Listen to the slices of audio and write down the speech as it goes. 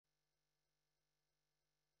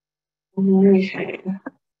Okay.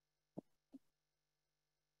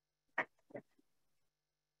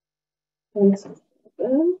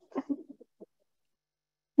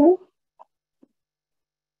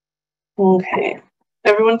 Okay.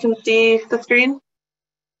 Everyone can see the screen?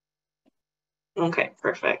 Okay,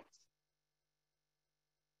 perfect.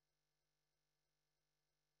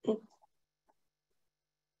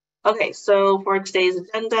 Okay, so for today's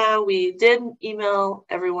agenda, we did email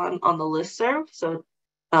everyone on the listserv. So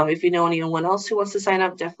if you know anyone else who wants to sign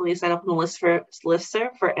up, definitely sign up on the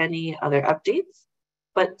listserv for any other updates.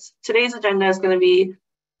 But today's agenda is going to be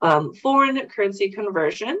foreign currency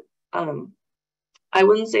conversion. I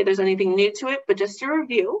wouldn't say there's anything new to it, but just to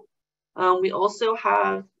review, we also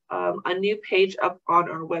have a new page up on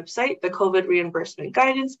our website, the COVID reimbursement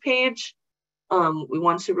guidance page. We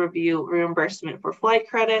want to review reimbursement for flight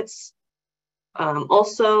credits.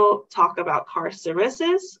 Also talk about car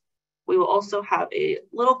services. We will also have a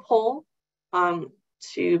little poll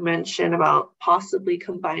to mention about possibly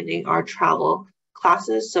combining our travel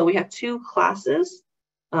classes. So we have two classes,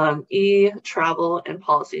 e-travel and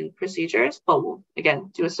policy and procedures, but we'll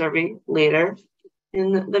again do a survey later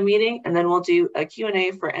in the meeting, and then we'll do a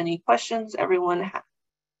Q&A for any questions everyone has.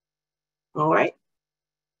 All right.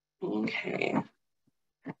 Okay.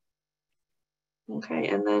 Okay,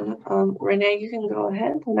 and then Renee, you can go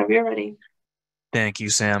ahead whenever you're ready. Thank you,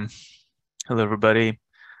 Sam. Hello, everybody.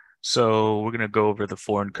 So we're going to go over the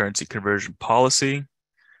foreign currency conversion policy.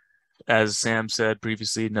 As Sam said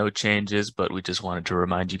previously, no changes, but we just wanted to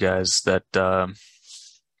remind you guys that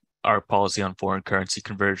our policy on foreign currency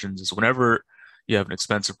conversions is whenever you have an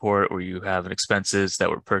expense report or you have an expenses that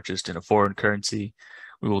were purchased in a foreign currency,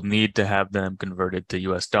 we will need to have them converted to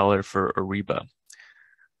US dollar for Ariba.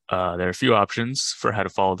 There are a few options for how to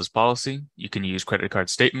follow this policy. You can use credit card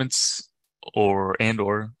statements or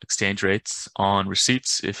exchange rates on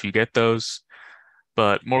receipts if you get those.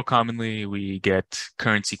 But more commonly, we get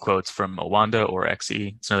currency quotes from Oanda or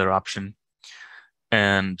XE. It's another option.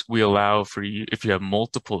 And we allow for you, if you have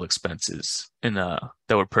multiple expenses that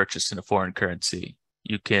were purchased in a foreign currency,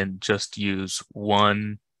 you can just use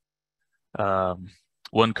one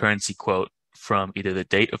currency quote from either the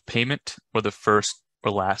date of payment or the first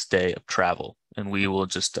or last day of travel, and we will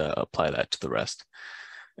just apply that to the rest.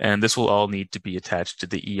 And this will all need to be attached to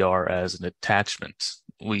the ER as an attachment.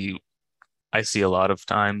 I see a lot of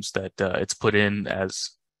times that it's put in as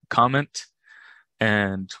comment,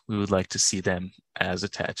 and we would like to see them as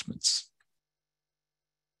attachments.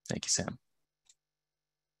 Thank you, Sam.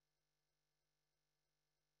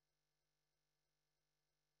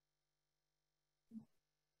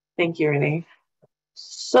 Thank you, Renee.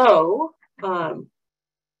 So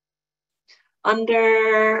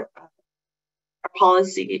under our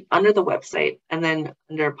policy, under the website, and then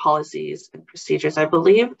under policies and procedures, I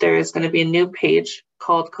believe there is going to be a new page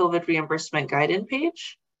called COVID reimbursement guidance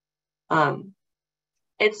page.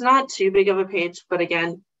 It's not too big of a page, but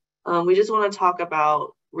again, we just want to talk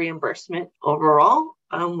about reimbursement overall.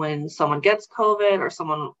 When someone gets COVID or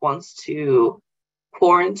someone wants to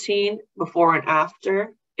quarantine before and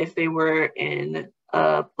after, if they were in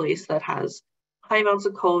a place that has high amounts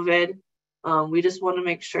of COVID, we just want to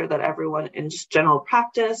make sure that everyone in general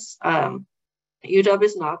practice, UW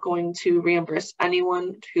is not going to reimburse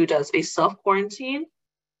anyone who does a self-quarantine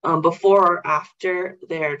before or after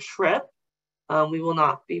their trip. We will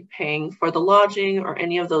not be paying for the lodging or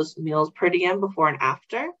any of those meals per diem before and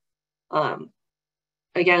after.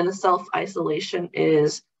 Again, the self-isolation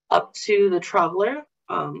is up to the traveler.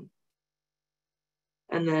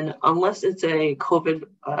 And then unless it's a COVID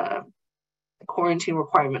quarantine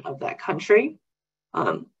requirement of that country,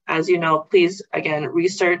 as you know, please, again,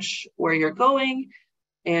 research where you're going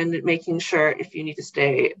and making sure if you need to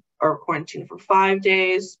stay or quarantine for 5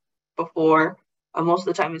 days before, most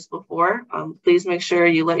of the time it's before, please make sure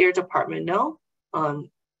you let your department know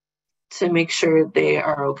to make sure they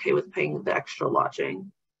are okay with paying the extra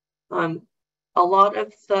lodging. A lot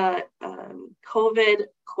of the COVID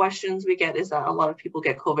questions we get is that a lot of people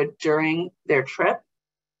get COVID during their trip.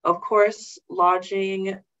 Of course,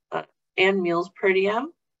 lodging and meals per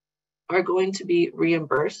diem are going to be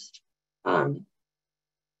reimbursed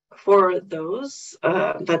for those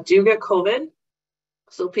that do get COVID.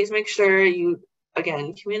 So please make sure you,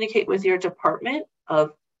 again, communicate with your department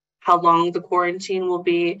of how long the quarantine will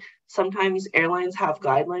be. Sometimes airlines have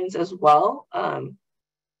guidelines as well.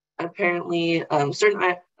 Apparently,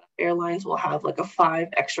 certain airlines will have like a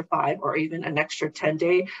extra 5 or even an extra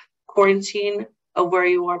 10-day quarantine of where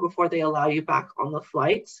you are before they allow you back on the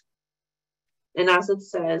flights. And as it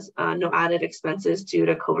says, no added expenses due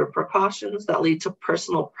to COVID precautions that lead to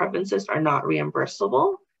personal preferences are not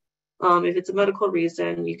reimbursable. If it's a medical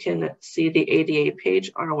reason, you can see the ADA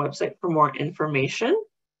page on our website for more information.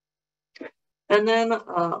 And then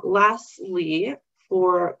lastly,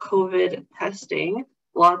 for COVID testing,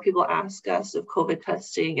 a lot of people ask us if COVID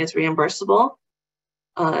testing is reimbursable.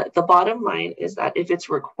 The bottom line is that if it's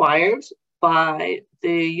required by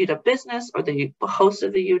the UW business or the host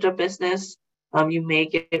of the UW business, you may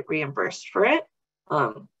get reimbursed for it.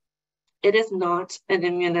 It is not an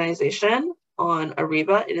immunization on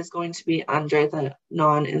Ariba. It is going to be under the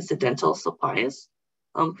non-incidental supplies.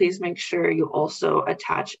 Please make sure you also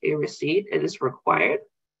attach a receipt. It is required.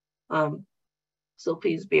 So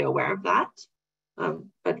please be aware of that.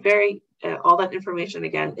 But all that information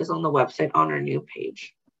again is on the website on our new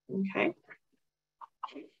page. Okay.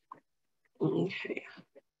 Okay.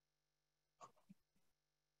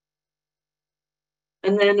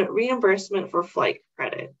 And then reimbursement for flight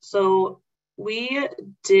credit. So we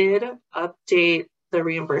did update the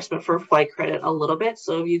reimbursement for flight credit a little bit.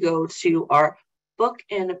 So if you go to our book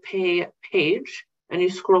and pay page and you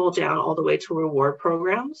scroll down all the way to reward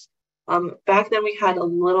programs, back then we had a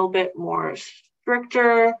little bit more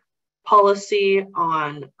stricter policy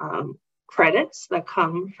on credits that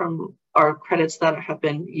come from our credits that have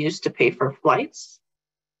been used to pay for flights.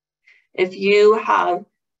 If you have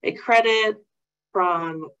a credit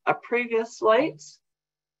from a previous flight,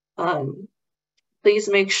 please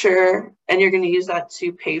make sure, and you're going to use that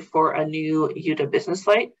to pay for a new UW business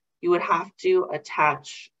flight, you would have to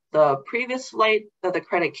attach the previous flight that the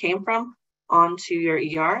credit came from onto your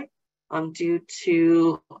ER due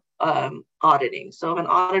to auditing. So if an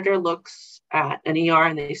auditor looks at an ER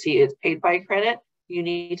and they see it's paid by credit, you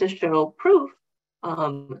need to show proof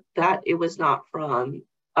that it was not from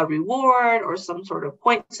a reward or some sort of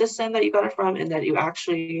point system that you got it from, and that you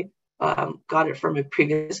actually got it from a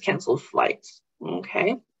previous canceled flight.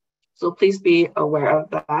 Okay, so please be aware of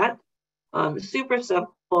that. Super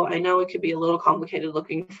simple. I know it could be a little complicated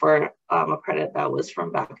looking for a credit that was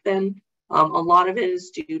from back then. A lot of it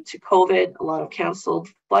is due to COVID, a lot of canceled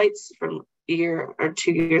flights from a year or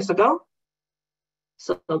 2 years ago.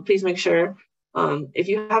 So please make sure if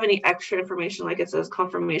you have any extra information, like it says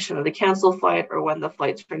confirmation of the canceled flight or when the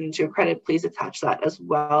flight's turned into a credit, please attach that as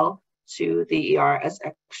well to the ER as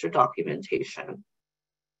extra documentation.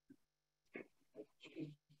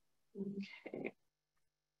 Okay.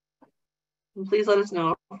 And please let us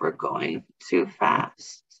know if we're going too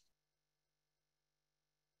fast.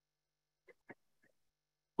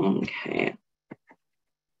 Okay.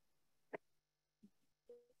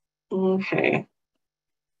 Okay.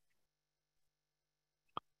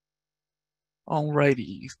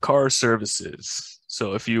 Alrighty, car services.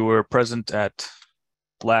 So if you were present at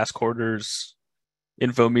last quarter's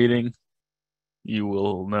info meeting, you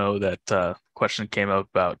will know that question came up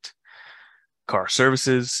about car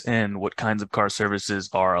services and what kinds of car services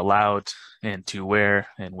are allowed and to where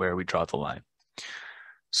and where we draw the line.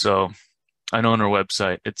 So I know on our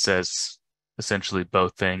website it says essentially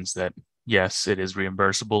both things, that yes, it is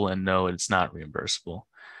reimbursable, and no, it's not reimbursable.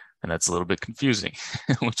 And that's a little bit confusing,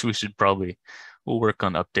 which we'll work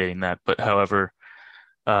on updating that. But however,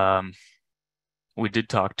 we did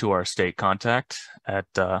talk to our state contact at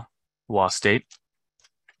WA State,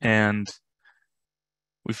 and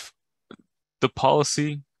the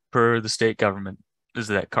policy per the state government is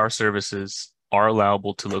that car services are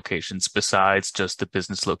allowable to locations besides just the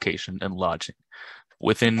business location and lodging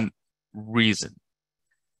within reason.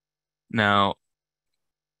 Now,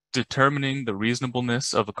 determining the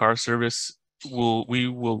reasonableness of a car service we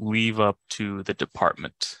will leave up to the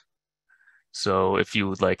department. So if you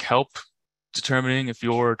would like help determining if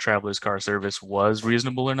your traveler's car service was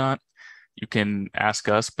reasonable or not, you can ask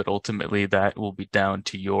us, but ultimately that will be down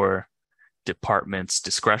to your department's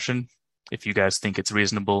discretion if you guys think it's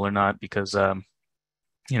reasonable or not, because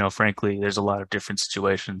frankly, there's a lot of different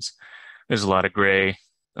situations. There's a lot of gray,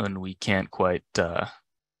 and we can't quite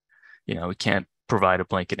we can't provide a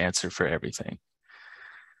blanket answer for everything.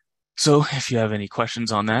 So if you have any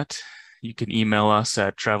questions on that, you can email us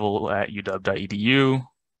at travel@uw.edu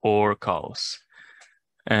or call us.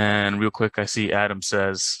 And real quick, I see Adam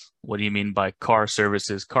says, what do you mean by car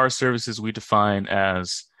services? Car services we define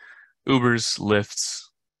as Ubers, Lyfts,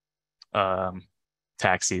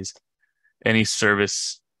 taxis, any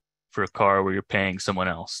service for a car where you're paying someone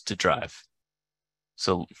else to drive.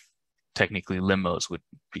 So technically limos would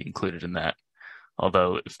be included in that.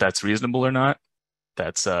 Although if that's reasonable or not,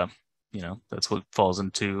 that's that's what falls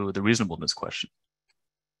into the reasonableness question.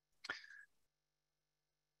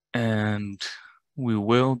 And we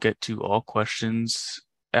will get to all questions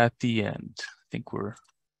at the end. I think we're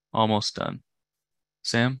almost done.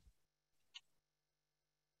 Sam?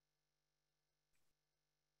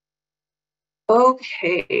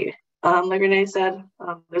 Okay. Like Renee said,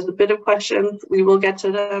 there's a bit of questions. We will get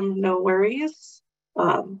to them, no worries.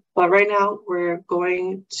 But right now we're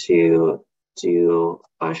going to do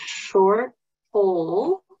a short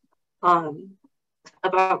poll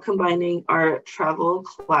about combining our travel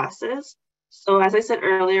classes. So as I said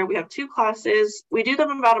earlier, we have 2 classes. We do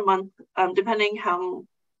them about a month, depending how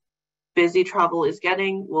busy travel is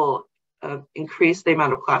getting, we'll increase the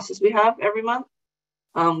amount of classes we have every month.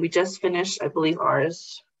 We just finished, I believe,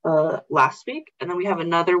 ours last week, and then we have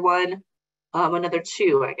another one, another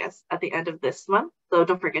 2, I guess, at the end of this month. So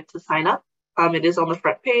don't forget to sign up. It is on the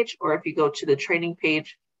front page, or if you go to the training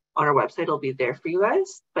page on our website, it'll be there for you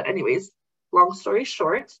guys. But anyways, long story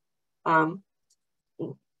short,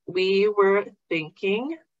 we were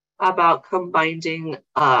thinking about combining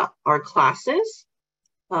our classes,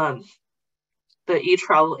 the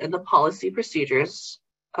e-travel and the policy procedures.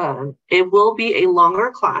 It will be a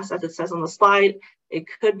longer class, as it says on the slide. It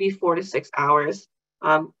could be 4 to 6 hours.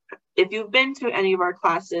 If you've been to any of our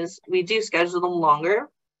classes, we do schedule them longer,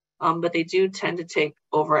 but they do tend to take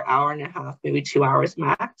over an hour and a half, maybe 2 hours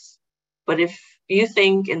max. But if you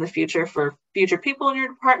think in the future, for future people in your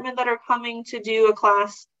department that are coming to do a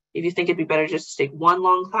class, if you think it'd be better just to take one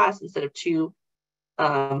long class instead of 2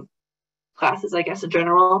 classes, I guess, in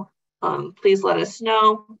general, please let us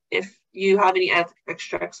know. If you have any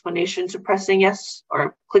extra explanation to pressing yes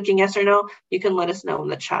or clicking yes or no, you can let us know in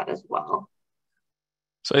the chat as well.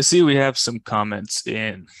 So I see we have some comments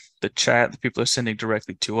in the chat that people are sending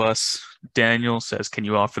directly to us. Daniel says, can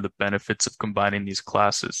you offer the benefits of combining these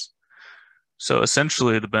classes? So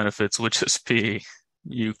essentially the benefits would just be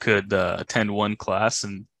you could attend one class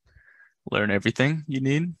and learn everything you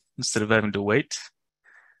need instead of having to wait.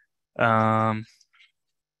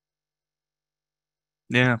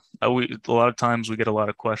 Yeah, a lot of times we get a lot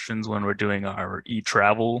of questions when we're doing our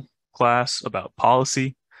e-travel class about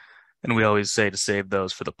policy, and we always say to save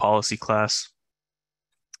those for the policy class.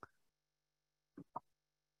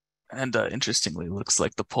 And interestingly, looks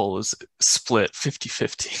like the poll is split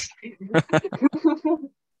 50-50.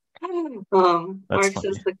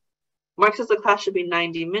 Mark says the class should be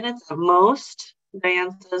 90 minutes at most.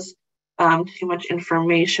 Diane says too much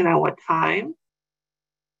information at what time.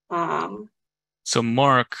 So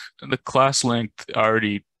Mark, the class length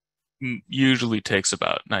already usually takes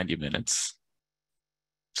about 90 minutes.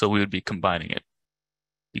 So we would be combining it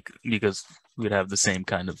because we'd have the same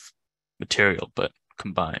kind of material, but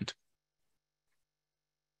combined.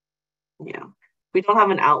 Yeah, we don't have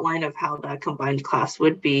an outline of how that combined class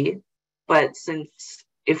would be, but since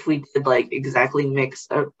if we did like exactly mix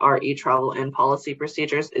our e-travel and policy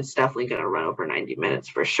procedures, it's definitely going to run over 90 minutes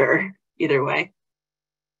for sure, either way.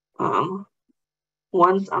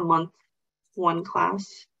 Once a month, one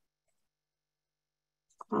class.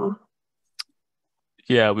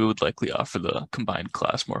 Yeah, we would likely offer the combined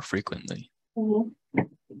class more frequently. Mm-hmm.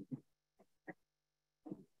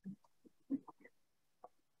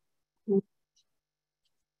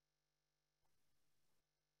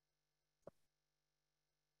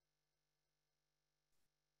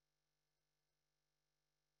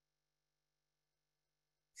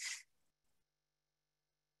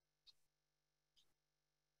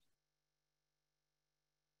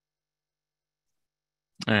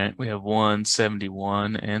 All right, we have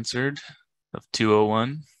 171 answered of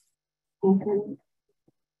 201. Okay.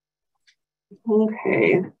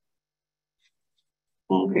 Okay.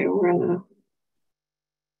 Okay, we're gonna.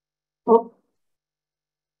 Oh,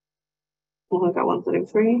 we got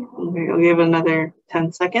 173. Okay, I'll give another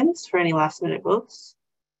 10 seconds for any last minute votes.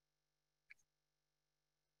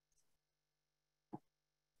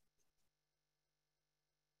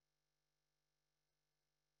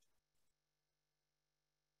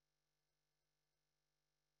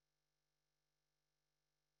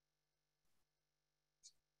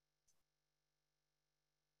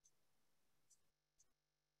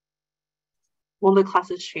 Will the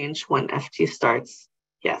classes change when FT starts?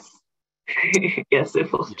 Yes. Yes,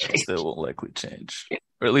 it will change. Yes, they will likely change. Yeah.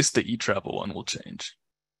 Or at least the e-travel one will change.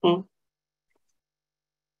 Hmm.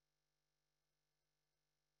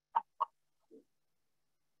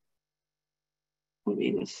 I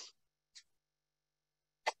mean,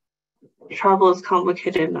 travel is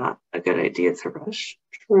complicated, not a good idea to rush.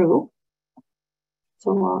 True. So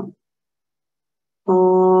long.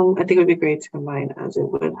 I think it would be great to combine as it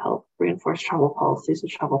would help reinforce travel policies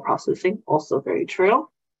with travel processing. Also very true.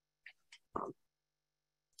 A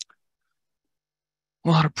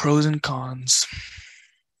lot of pros and cons.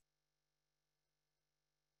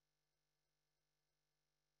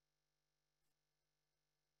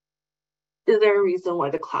 Is there a reason why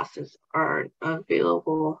the classes aren't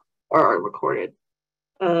available or are recorded.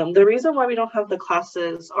 The reason why we don't have the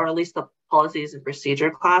classes, or at least the policies and procedure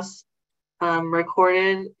class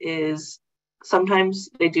recorded, is sometimes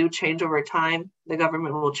they do change over time. The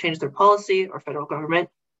government will change their policy, or federal government.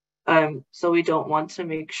 So we don't want to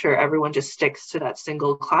make sure everyone just sticks to that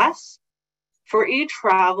single class. For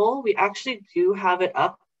eTravel, we actually do have it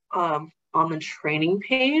up on the training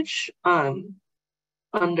page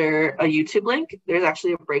under a YouTube link. There's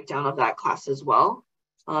actually a breakdown of that class as well.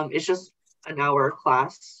 It's just an hour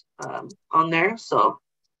class on there. So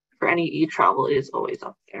for any eTravel, it is always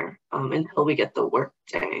up there until we get the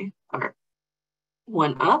workday or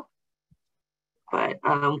one up. But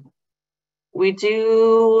we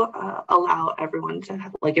do allow everyone to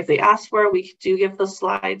have, like, if they ask for it, we do give the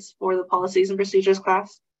slides for the policies and procedures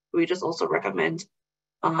class. We just also recommend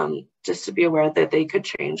just to be aware that they could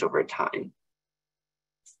change over time.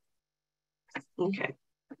 Okay.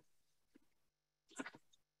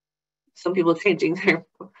 Some people changing their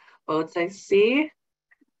votes, I see.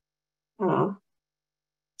 So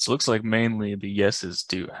it looks like mainly the yeses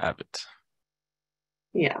do have it.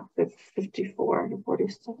 Yeah, 54 to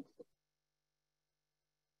 46.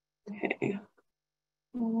 Okay.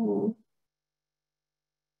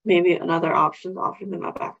 Maybe another option, offering them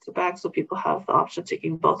a back-to-back, so people have the option of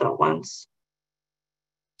taking both at once.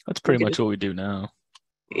 That's pretty much what we do now.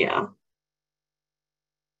 Yeah.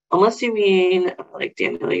 Unless you mean, like,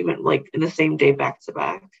 Daniel, you went like in the same day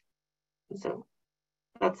back-to-back. So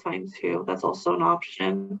that's fine too. That's also an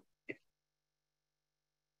option.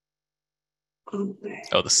 Okay.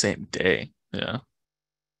 Oh, the same day. Yeah.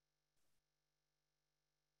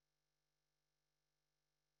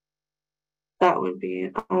 That would be,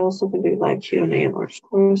 I also think the live Q&A in large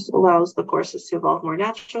course allows the courses to evolve more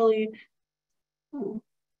naturally.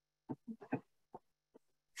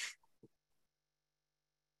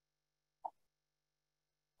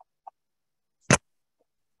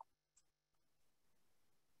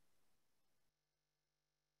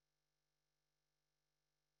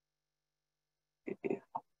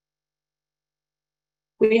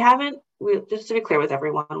 Just to be clear with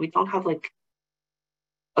everyone, we don't have like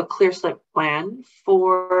a clear slip plan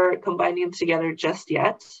for combining them together just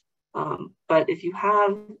yet. But if you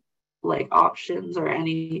have like options or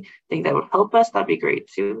anything that would help us, that'd be great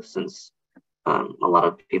too, since a lot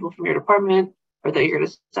of people from your department or that you're going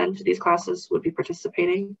to send to these classes would be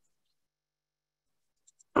participating.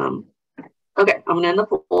 Okay, I'm going to end the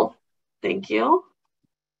poll. Thank you.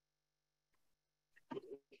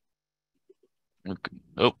 Okay.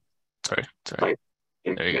 Oh, sorry.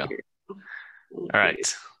 There you go. All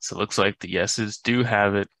right. So it looks like the yeses do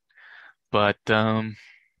have it, but I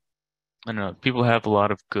don't know. People have a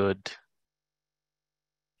lot of good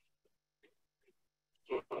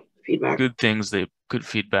feedback. Good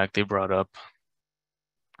feedback they brought up.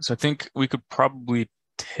 So I think we could probably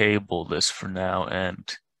table this for now,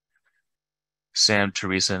 and Sam,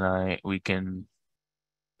 Teresa, and we can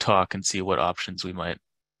talk and see what options we might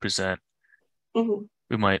present. Mm-hmm.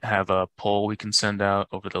 We might have a poll we can send out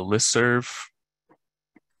over the listserv.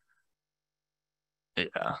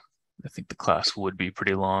 Yeah, I think the class would be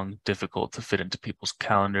pretty long, difficult to fit into people's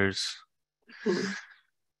calendars.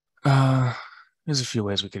 Mm-hmm. There's a few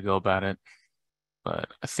ways we could go about it, but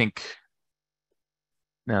I think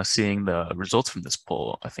now seeing the results from this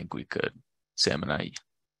poll, I think we could, Sam and I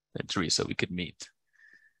and Teresa, we could meet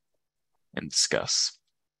and discuss.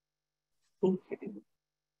 Okay.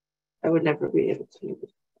 I would never be able to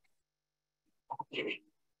meet.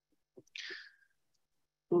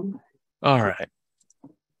 All right.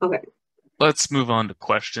 Okay. Let's move on to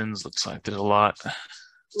questions. Looks like there's a lot.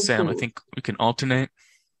 Sam, I think we can alternate.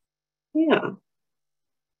 Yeah.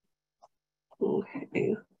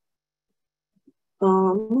 Okay.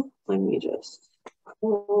 Let me just.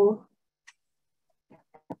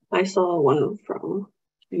 I saw one from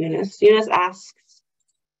Eunice. Eunice asks,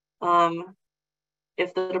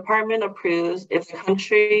 if the department approves, if the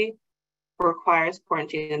country requires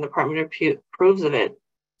quarantine and the department approves of it,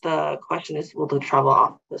 the question is, will the travel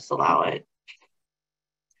office allow it?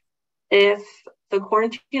 If the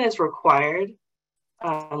quarantine is required,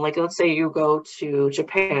 like let's say you go to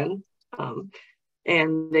Japan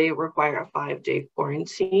and they require a 5-day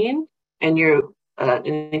quarantine, and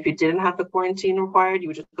if you didn't have the quarantine required, you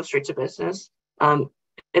would just go straight to business. I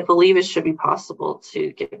believe it should be possible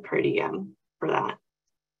to get per diem for that.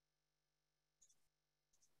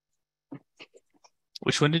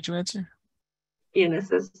 Which one did you answer?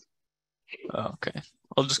 Eunice's. Oh, okay.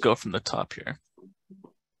 I'll just go from the top here.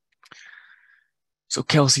 So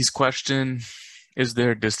Kelsey's question, Is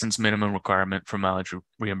there a distance minimum requirement for mileage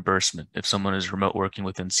reimbursement? If someone is remote working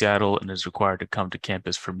within Seattle and is required to come to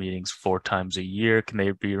campus for meetings 4 times a year, can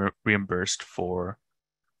they be reimbursed for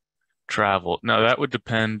travel? Now, that would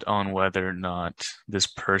depend on whether or not this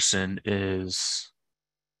person has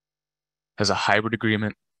a hybrid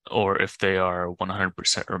agreement or if they are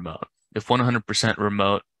 100% remote. If 100%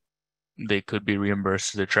 remote, they could be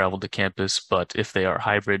reimbursed for their travel to campus, but if they are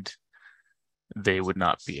hybrid, they would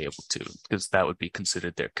not be able to because that would be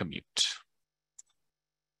considered their commute.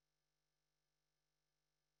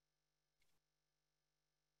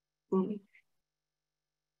 Okay.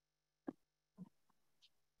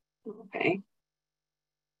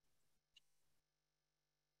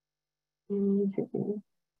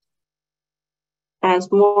 As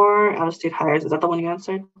more out-of-state hires, is that the one you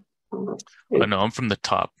answered? No, I'm from the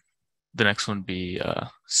top. The next one would be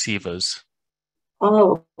SEVA's.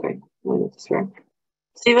 Oh, okay.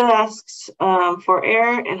 Steven asks, for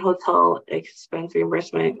air and hotel expense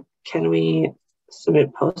reimbursement, can we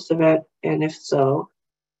submit post-event? And if so,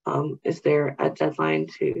 is there a deadline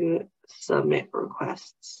to submit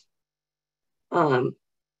requests?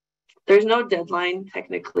 There's no deadline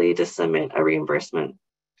technically to submit a reimbursement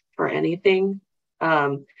for anything.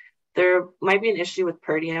 There might be an issue with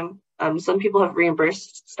per diem. Some people have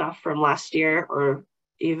reimbursed stuff from last year or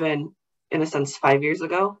even, in a sense, 5 years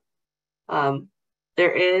ago.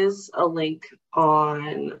 There is a link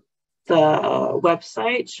on the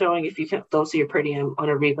website showing if you can don't see your per diem on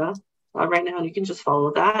Ariba right now, and you can just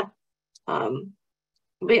follow that. But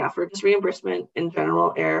yeah, for just reimbursement in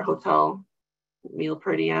general, air, hotel, meal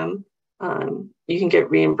per diem, you can get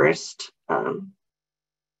reimbursed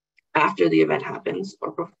after the event happens,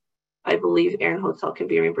 or I believe air and hotel can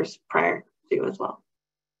be reimbursed prior to as well.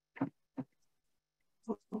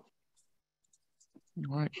 All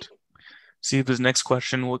right. See this next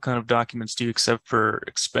question. What kind of documents do you accept for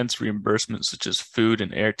expense reimbursement, such as food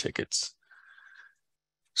and air tickets?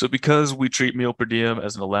 So because we treat meal per diem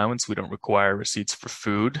as an allowance, we don't require receipts for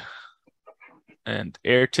food. And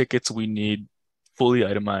air tickets, we need fully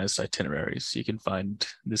itemized itineraries. You can find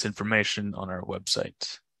this information on our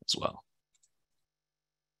website as well.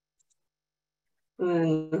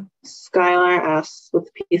 And Skylar asks what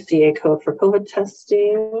the PCA code for COVID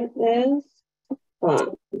testing is.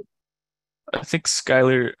 I think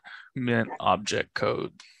Skylar meant object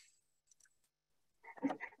code.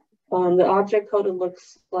 The object code, it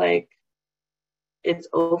looks like it's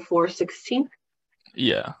 0416.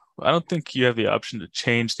 Yeah, I don't think you have the option to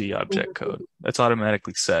change the object code. That's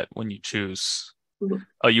automatically set when you choose.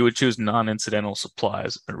 Oh, you would choose non-incidental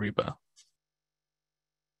supplies at Ariba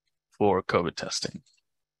for COVID testing.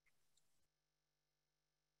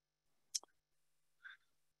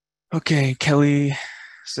 Okay, Kelly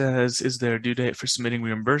says, is there a due date for submitting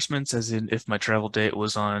reimbursements? As in, if my travel date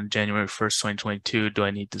was on January 1st, 2022, do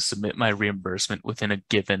I need to submit my reimbursement within a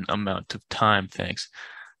given amount of time? Thanks.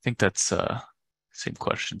 I think that's same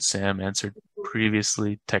question Sam answered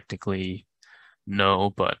previously. Technically,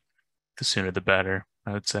 no, but the sooner the better,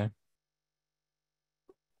 I would say.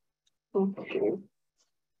 Okay.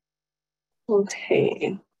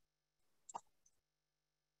 Okay.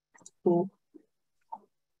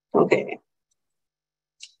 Okay.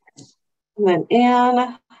 And then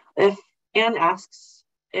Anne asks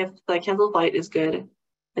if the canceled flight is good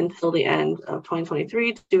until the end of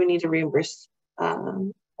 2023, do we need to reimburse,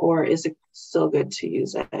 or is it still good to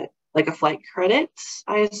use it like a flight credit,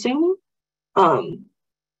 I assume?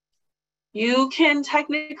 You can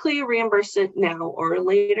technically reimburse it now or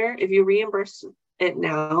later. If you reimburse it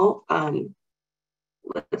now,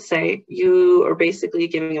 let's say you are basically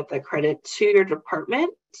giving up that credit to your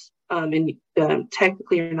department, and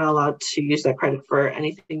technically you're not allowed to use that credit for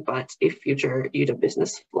anything but a future UW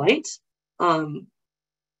business flight. I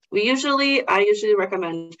usually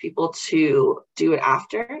recommend people to do it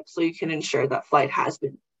after, so you can ensure that flight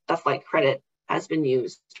credit has been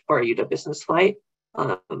used for a UW business flight.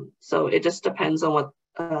 So it just depends on what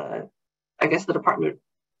I guess the department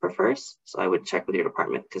prefers. So I would check with your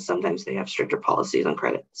department because sometimes they have stricter policies on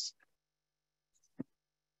credits.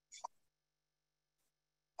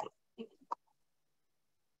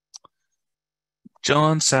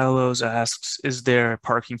 John Sallows asks, is there a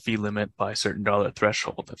parking fee limit by a certain dollar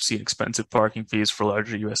threshold? I've seen expensive parking fees for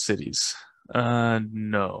larger US cities.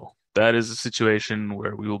 No, that is a situation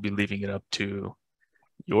where we will be leaving it up to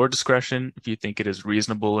your discretion if you think it is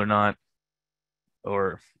reasonable or not,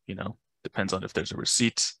 or, depends on if there's a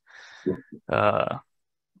receipt.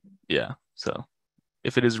 Yeah, so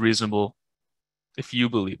if it is reasonable, if you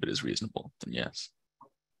believe it is reasonable, then yes.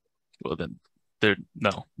 Well, then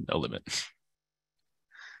no limit.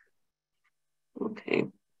 Okay.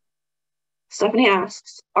 Stephanie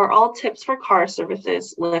asks, are all tips for car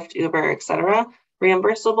services, Lyft, Uber, etc.,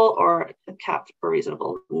 reimbursable or capped for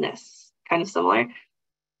reasonableness? Kind of similar.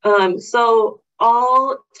 So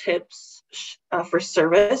all tips for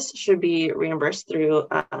service should be reimbursed through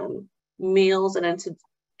meals and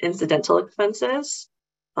incidental expenses.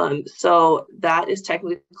 So that is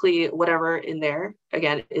technically whatever in there,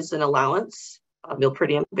 again, is an allowance, meal per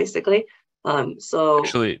diem, basically. So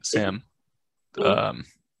Actually, Sam,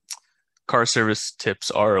 car service tips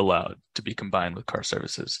are allowed to be combined with car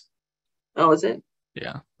services. Oh, is it?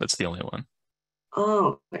 Yeah, that's the only one.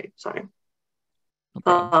 Oh, wait, sorry. No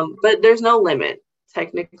problem. But there's no limit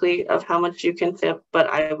technically of how much you can tip, but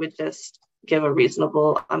I would just give a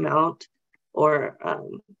reasonable amount or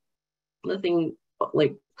nothing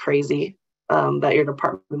like crazy that your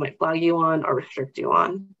department might flag you on or restrict you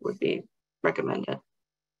on would be recommended.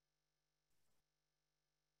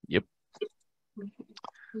 Yep.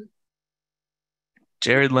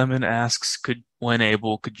 Jared Lemon asks, when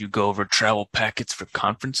able, could you go over travel packets for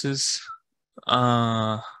conferences?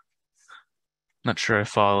 Not sure I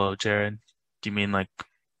follow, Jared. Do you mean like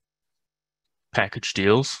package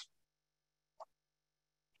deals?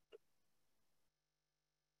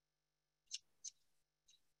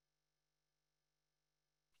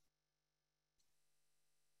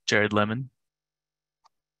 Jared Lemon.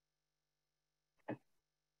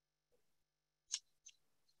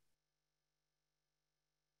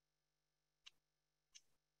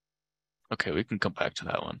 Okay, we can come back to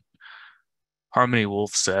that one. Harmony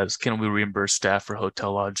Wolf says, can we reimburse staff for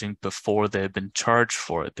hotel lodging before they have been charged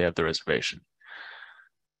for it? They have the reservation.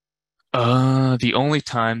 The only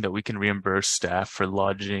time that we can reimburse staff for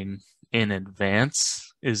lodging in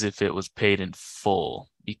advance is if it was paid in full,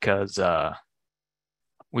 because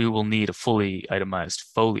we will need a fully itemized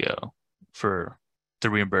folio to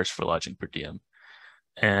reimburse for lodging per diem.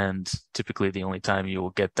 And typically the only time you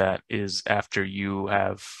will get that is after the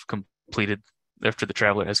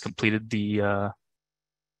traveler has completed the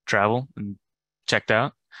travel and checked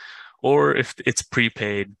out, or if it's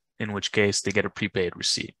prepaid, in which case they get a prepaid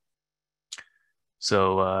receipt.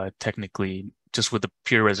 So technically, just with a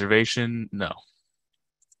pure reservation, no.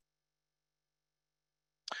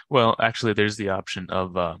 Well, actually, there's the option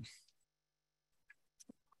of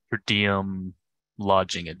per diem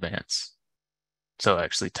lodging advance. So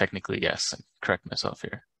actually, technically, yes, I correct myself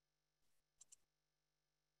here.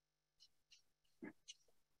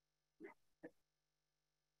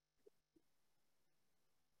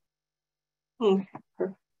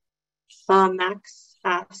 Max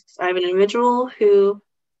asks, I have an individual who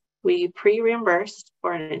we pre-reimbursed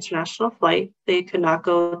for an international flight. They could not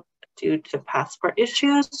go due to passport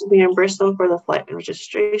issues. We reimbursed them for the flight and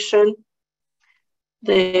registration.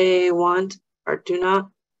 They want or do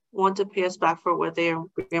not want to pay us back for what they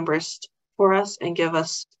reimbursed for us and give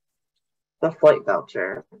us the flight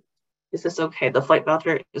voucher. Is this okay? The flight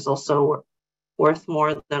voucher is also worth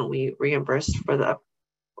more than we reimbursed for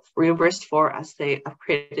as they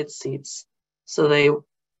upgraded seats. So they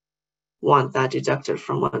want that deducted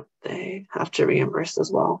from what they have to reimburse as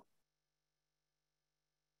well.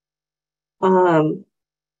 For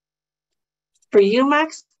you,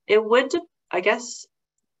 Max, it would, I guess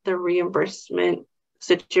the reimbursement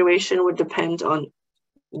situation would depend on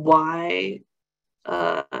why,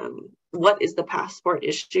 what is the passport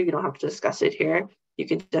issue? You don't have to discuss it here. You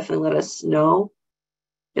can definitely let us know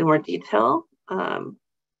in more detail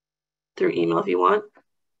through email if you want.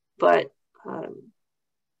 But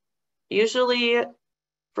usually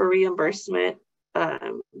for reimbursement,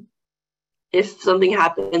 if something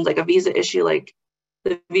happens, like a visa issue, like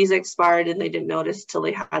the visa expired and they didn't notice till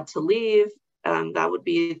they had to leave, that would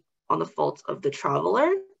be on the fault of the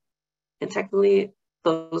traveler. And technically,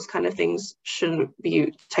 those kind of things shouldn't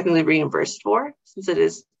be technically reimbursed for since it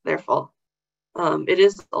is their fault. It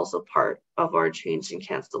is also part of our change in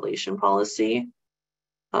cancellation policy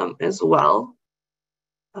as well.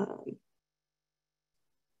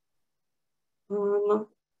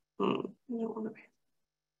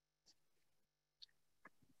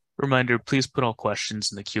 Reminder, please put all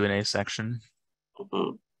questions in the Q&A section.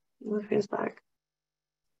 Here's back.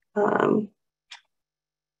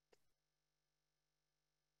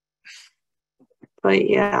 But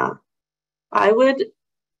yeah, I would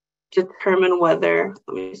determine whether,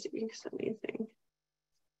 let me see if you can send me anything.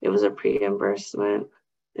 It was a pre-reimbursement,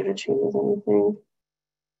 if it changes anything.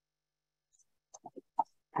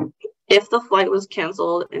 If the flight was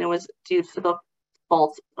canceled and it was due to the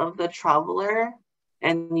fault of the traveler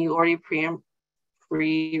and you already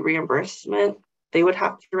pre-reimbursement, they would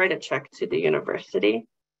have to write a check to the university.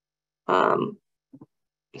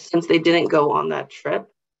 since they didn't go on that trip,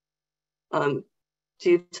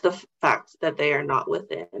 due to the fact that they are not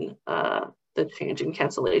within the change in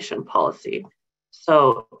cancellation policy.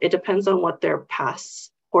 So it depends on what their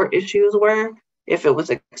passport issues were. If it was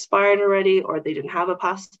expired already or they didn't have a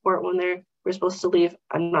passport when they were supposed to leave,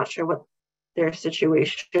 I'm not sure what their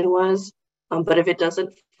situation was. But if it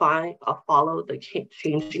doesn't follow the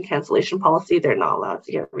change in cancellation policy, they're not allowed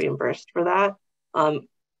to get reimbursed for that.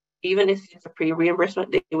 Even if it's a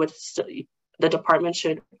pre-reimbursement, they would still, the department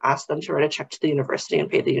should ask them to write a check to the university and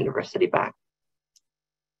pay the university back.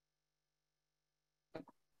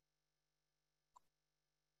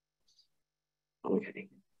 Okay.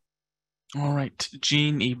 All right.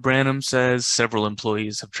 Jean E. Branham says several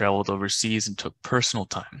employees have traveled overseas and took personal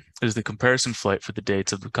time. Does the comparison flight for the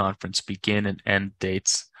dates of the conference begin and end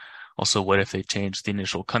dates? Also, what if they change the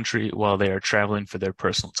initial country while they are traveling for their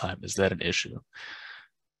personal time? Is that an issue?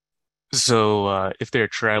 So if they're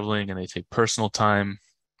traveling and they take personal time,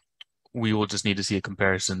 we will just need to see a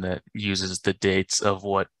comparison that uses the dates of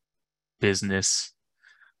what business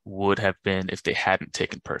would have been if they hadn't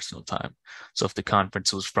taken personal time. So if the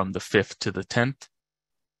conference was from the 5th to the 10th,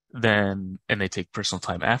 then, and they take personal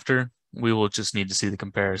time after, we will just need to see the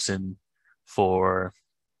comparison for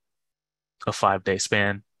a 5-day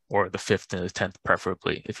span, or the 5th to the 10th,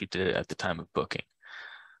 preferably, if you did it at the time of booking.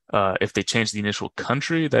 If they change the initial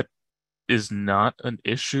country, that is not an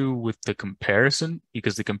issue with the comparison,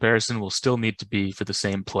 because the comparison will still need to be for the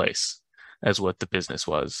same place as what the business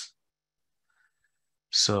was.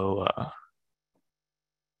 So,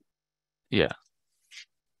 yeah.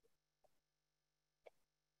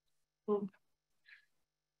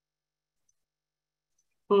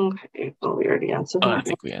 Okay, well, we already answered that. I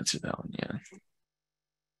think we answered that one, yeah.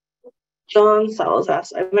 John Salles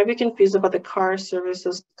asks, I might be confused about the car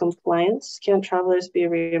services compliance. Can travelers be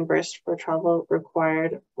reimbursed for travel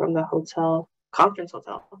required from the conference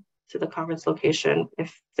hotel to the conference location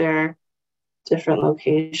if they're different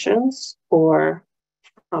locations, or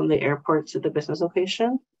from the airport to the business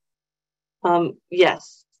location?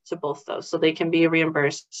 Yes, to both those. So they can be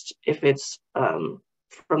reimbursed if it's from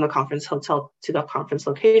the conference hotel to the conference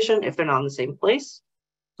location if they're not in the same place,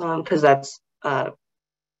 because that's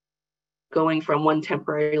going from one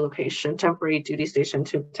temporary duty station,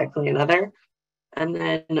 to technically another. And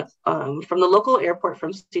then from the local airport,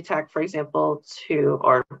 from SeaTac, for example,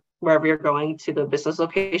 or wherever you're going to the business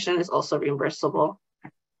location, is also reimbursable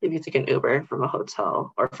if you take an Uber from a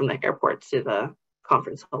hotel or from the airport to the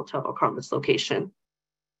conference hotel or conference location.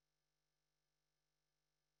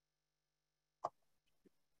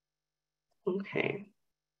 Okay.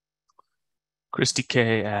 Christy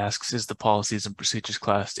K asks, is the policies and procedures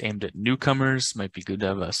class aimed at newcomers? Might be good to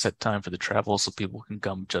have a set time for the travel so people can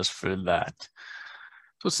come just for that.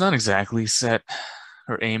 So it's not exactly set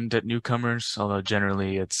or aimed at newcomers, although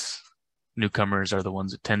generally it's newcomers are the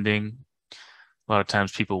ones attending. A lot of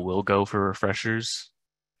times people will go for refreshers.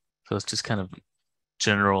 So it's just kind of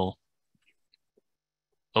general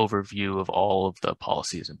overview of all of the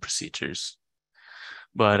policies and procedures.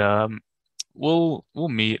 But we'll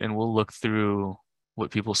meet and we'll look through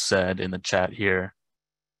what people said in the chat here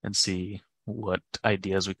and see what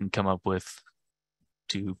ideas we can come up with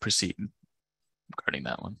to proceed regarding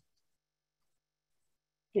that one.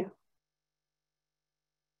 Yeah.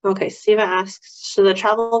 Okay, Siva asks, should the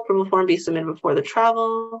travel approval form be submitted before the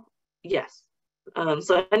travel? Yes.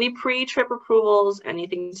 So any pre-trip approvals,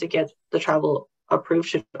 anything to get the travel approved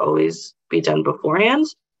should always be done beforehand.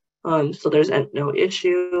 So there's no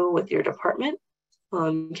issue with your department.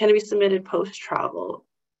 Can it be submitted post-travel?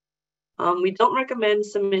 We don't recommend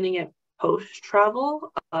submitting it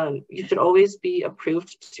post-travel. You should always be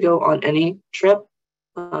approved to go on any trip,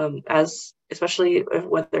 especially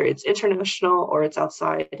whether it's international or it's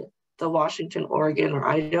outside the Washington, Oregon, or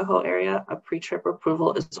Idaho area. A pre-trip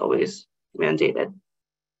approval is always mandated.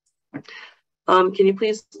 Can you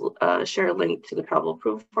please share a link to the travel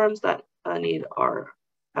approval forms that need our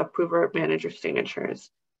approver manager signatures?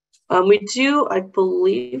 We do, I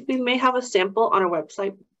believe we may have a sample on our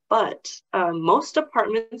website, but most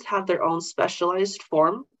departments have their own specialized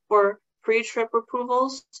form for pre-trip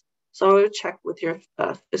approvals. So I would check with your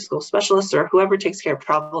fiscal specialist or whoever takes care of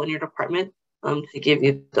travel in your department to give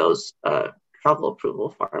you those travel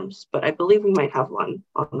approval forms. But I believe we might have one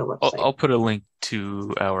on the website. I'll put a link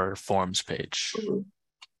to our forms page in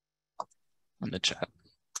the chat.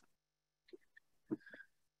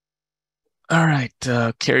 All right,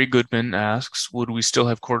 Carrie Goodman asks, would we still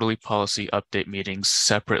have quarterly policy update meetings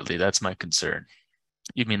separately? That's my concern.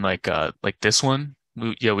 You mean like this one?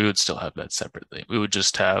 Yeah, we would still have that separately. We would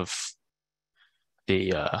just have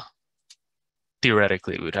the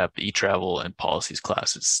theoretically we would have e-travel and policies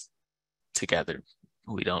classes together.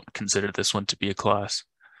 We don't consider this one to be a class.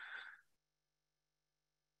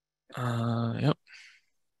 Yep.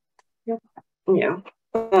 Yeah.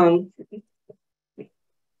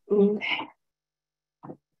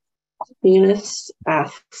 Eunice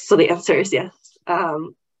asks, so the answer is yes.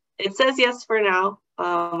 It says yes for now.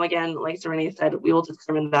 Again, like Serene said, we will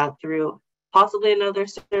determine that through possibly another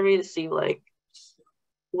survey to see like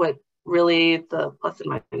what really the plus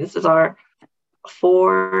and minuses are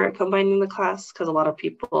for combining the class, because a lot of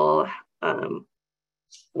people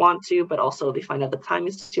want to, but also they find out the time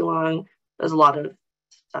is too long. There's a lot of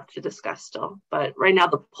stuff to discuss still, but right now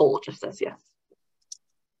the poll just says yes.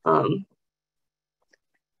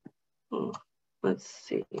 Let's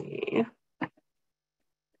see.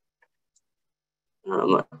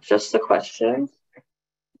 Just a question.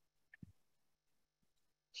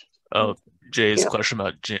 Oh, Jay's question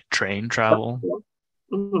about train travel.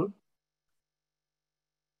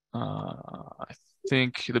 I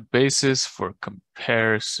think the basis for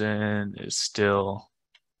comparison is still,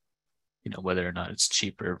 whether or not it's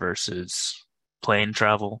cheaper versus plane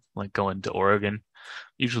travel, like going to Oregon.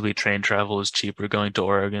 Usually train travel is cheaper going to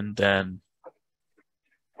Oregon than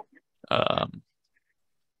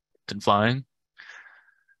flying.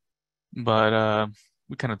 But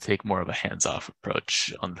we kind of take more of a hands-off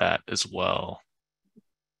approach on that as well.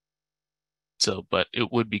 So, but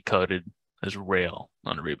it would be coded as rail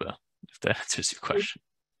on Ariba, if that answers your question.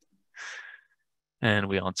 And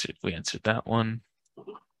we answered that one.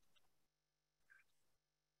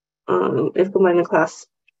 If combining the class,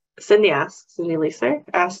 Cindy Leeser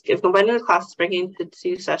asks, if combining the class bringing to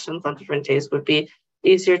 2 sessions on different days would be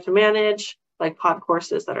easier to manage, like pod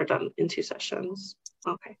courses that are done in 2 sessions.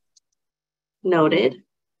 Okay. Noted.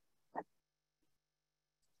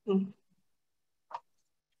 Okay.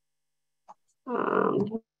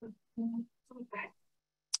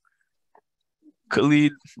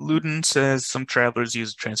 Khalid Luden says some travelers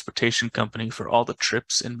use a transportation company for all the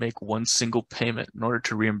trips and make one single payment in order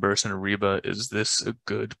to reimburse an Ariba. Is this a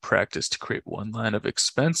good practice to create one line of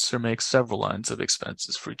expense or make several lines of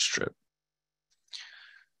expenses for each trip?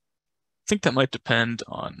 I think that might depend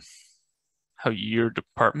on how your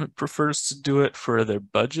department prefers to do it for their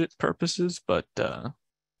budget purposes, but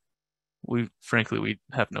we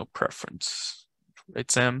have no preference.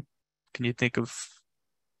 Right, Sam? Can you think of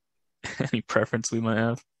any preference we might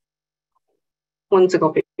have? One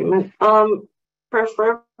single payment.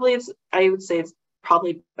 Preferably, I would say it's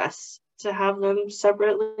probably best to have them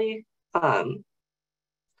separately. I'm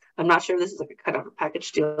not sure if this is like a kind of a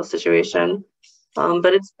package deal situation,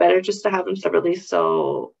 but it's better just to have them separately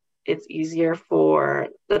so it's easier for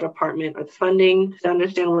the department or the funding to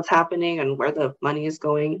understand what's happening and where the money is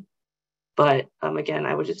going. But again,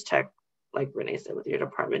 I would just check, like Renee said, with your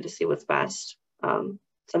department to see what's best.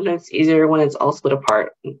 Sometimes it's easier when it's all split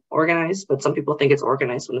apart and organized, but some people think it's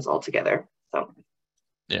organized when it's all together. So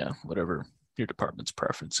yeah, whatever your department's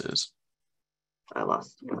preference is. I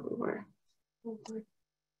lost where we were.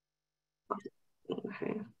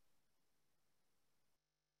 Okay.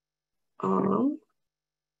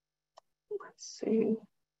 Let's see.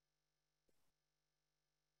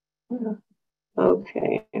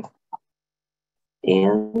 Okay.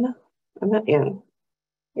 I'm not Ann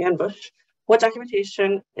Bush. What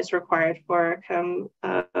documentation is required for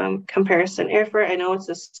comparison airfare? I know it's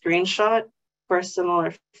a screenshot for a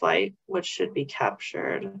similar flight, which should be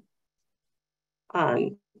captured.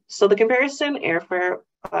 So the comparison airfare,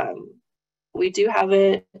 we do have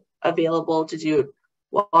it available to do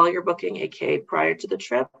while you're booking, aka prior to the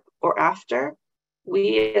trip or after.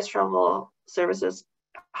 We as travel services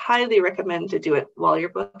highly recommend to do it while you're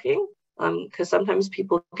booking, because sometimes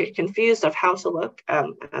people get confused of how to look,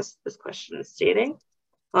 as this question is stating.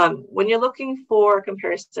 When you're looking for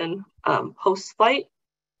comparison post-flight,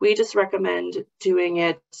 we just recommend doing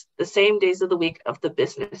it the same days of the week of the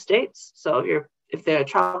business dates. So if the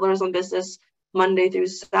traveler is on business Monday through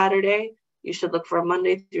Saturday, you should look for a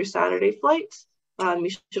Monday through Saturday flight. You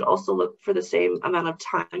should also look for the same amount of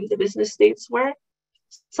time the business dates were.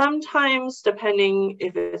 Sometimes, depending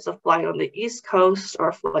if it's a flight on the East Coast or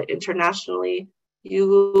a flight internationally,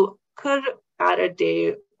 you could add a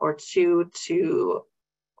day or two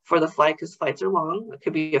for the flight, because flights are long. It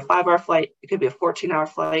could be a 5-hour flight, it could be a 14-hour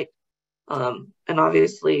flight. And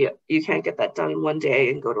obviously you can't get that done in one day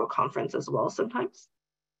and go to a conference as well sometimes.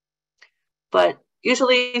 But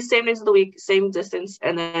usually same days of the week, same distance.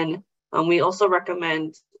 And then we also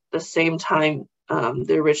recommend the same time,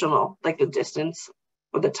 the original, like the distance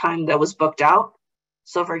or the time that was booked out.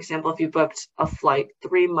 So for example, if you booked a flight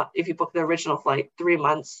if you booked the original flight 3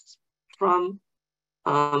 months from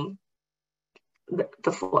the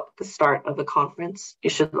start of the conference, you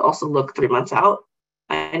should also look 3 months out.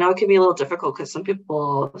 I know it can be a little difficult because some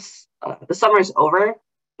people, the summer is over,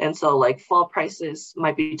 and so like fall prices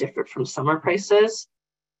might be different from summer prices.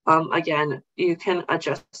 Again, you can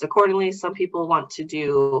adjust accordingly. Some people want to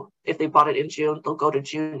do, if they bought it in June, they'll go to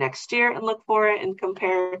June next year and look for it and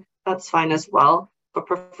compare. That's fine as well. But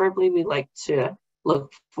preferably we like to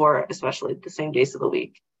look for especially the same days of the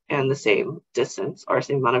week and the same distance or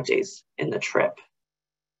same amount of days in the trip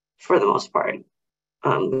for the most part.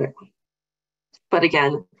 But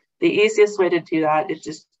again, the easiest way to do that is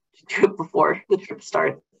just to do it before the trip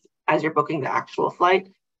starts as you're booking the actual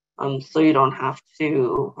flight. So you don't have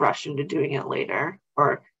to rush into doing it later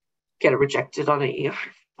or get rejected on an ER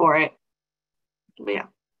for it. But yeah.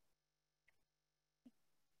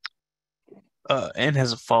 Anne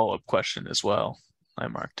has a follow-up question as well. I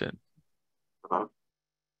marked it.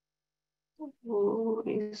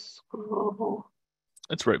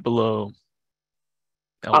 It's right below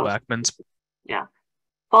L. Backman's. Yeah.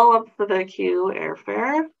 Follow up for the Q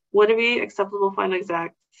airfare. Would it be acceptable to find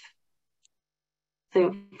exact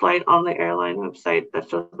same flight on the airline website that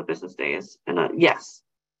shows the business days? And yes.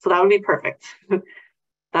 So that would be perfect. That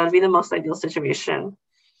would be the most ideal situation.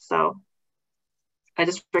 So I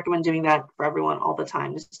just recommend doing that for everyone all the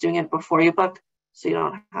time. Just doing it before you book so you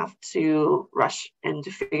don't have to rush and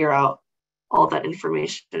to figure out all that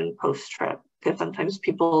information post-trip. Because sometimes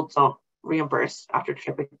people don't reimburse after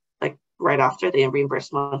trip, like right after, they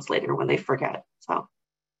reimburse months later when they forget. So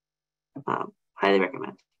highly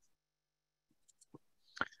recommend.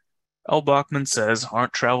 L. Bachman says,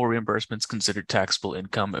 aren't travel reimbursements considered taxable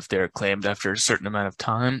income if they are claimed after a certain amount of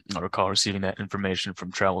time? I recall receiving that information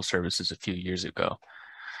from travel services a few years ago.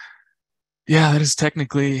 Yeah, that is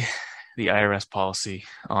technically the IRS policy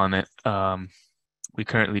on it. We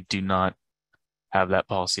currently do not have that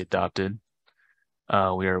policy adopted.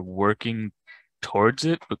 We are working towards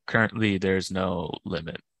it, but currently there's no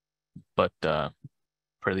limit. But per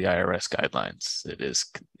the IRS guidelines,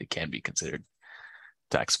 it can be considered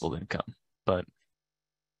taxable income. But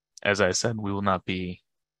as I said, we will not be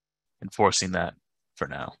enforcing that for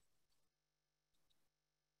now.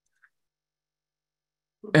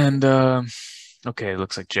 And okay, it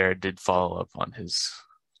looks like Jared did follow up on his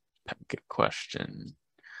packet question.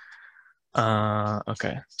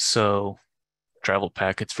 Okay, so travel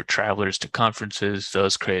packets for travelers to conferences,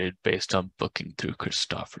 those created based on booking through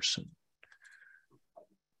Christofferson.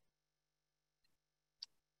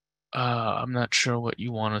 I'm not sure what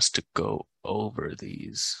you want us to go over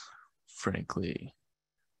these, frankly.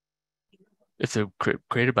 If they're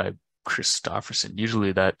created by Christofferson,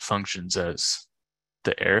 usually that functions as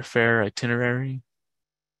the airfare itinerary.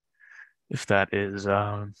 If that is,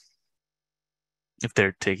 if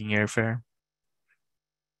they're taking airfare.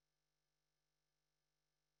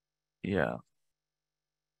 Yeah.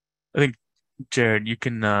 I think, Jared, you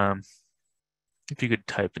can, if you could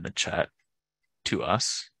type in the chat to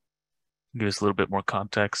us, give us a little bit more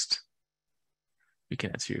context, we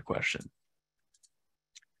can answer your question.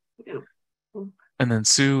 Yeah. And then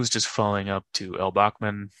Sue is just following up to L.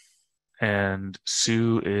 Bachman, and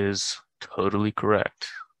Sue is totally correct.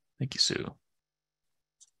 Thank you, Sue.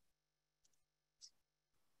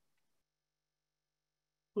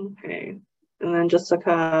 Okay. And then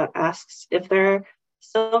Jessica asks, if there are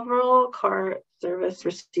several car service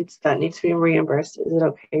receipts that need to be reimbursed, is it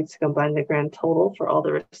okay to combine the grand total for all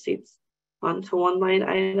the receipts onto one line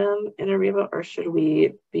item in Ariba, or should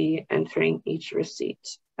we be entering each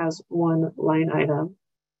receipt as one line item?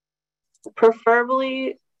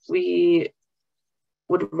 Preferably, we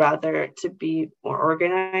would rather to be more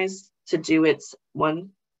organized, to do it one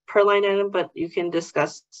per line item, but you can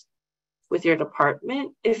discuss with your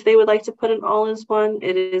department if they would like to put it all as one.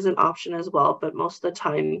 It is an option as well, but most of the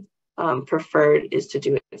time preferred is to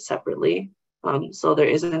do it separately. So there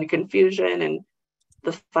isn't any confusion and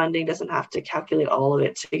the funding doesn't have to calculate all of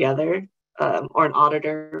it together, or an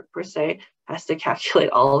auditor per se has to calculate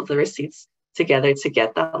all of the receipts together to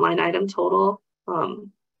get that line item total.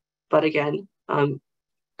 But again,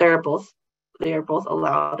 they are both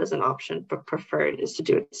allowed as an option, but preferred is to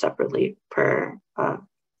do it separately per,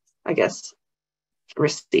 I guess,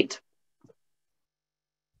 receipt.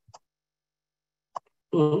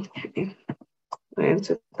 Okay, I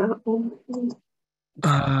answered that one.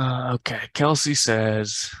 Okay, Kelsey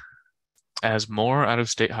says, as more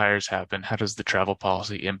out-of-state hires happen, how does the travel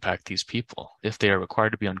policy impact these people? If they are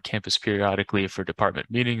required to be on campus periodically for department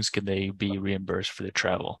meetings, can they be reimbursed for their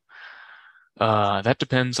travel? That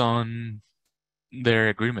depends on their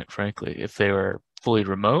agreement, frankly. If they are fully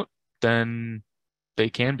remote, then they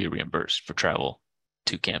can be reimbursed for travel.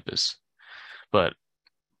 to campus. But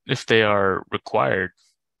if they are required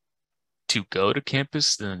to go to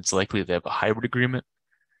campus, then it's likely they have a hybrid agreement,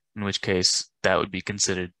 in which case that would be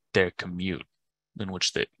considered their commute, in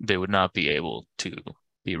which they would not be able to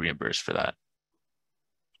be reimbursed for that.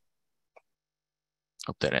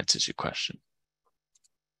 Hope that answers your question.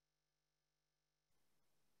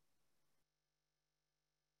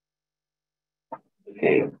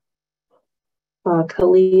 Okay.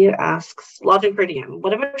 Khalid asks, lodging per diem.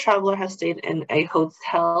 What if a traveler has stayed in a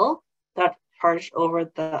hotel that charged over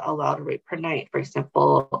the allowed rate per night? For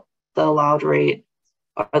example, the allowed rate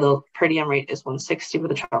or the per diem rate is 160, but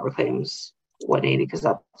the traveler claims 180 because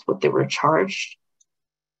that's what they were charged.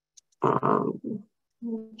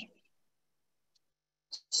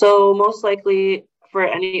 So most likely for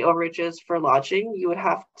any overages for lodging, you would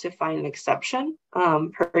have to find an exception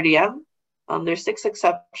per diem. There's 6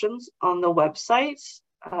 exceptions on the website.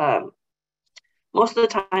 Most of the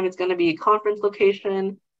time it's going to be conference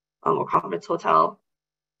location or conference hotel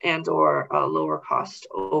and or lower cost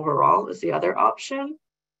overall is the other option.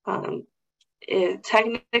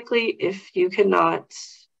 Technically, if you cannot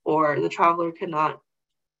or the traveler cannot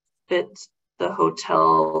fit the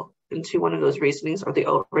hotel into one of those reasonings or the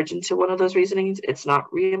overage into one of those reasonings, it's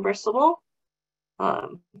not reimbursable. But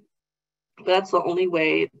that's the only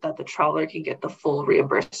way that the traveler can get the full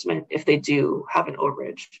reimbursement if they do have an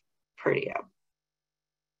overage per diem.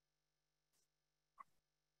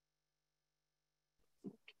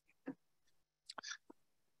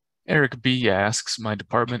 Eric B asks, my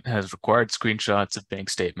department has required screenshots of bank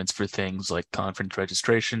statements for things like conference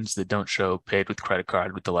registrations that don't show paid with credit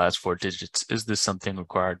card with the last 4 digits. Is this something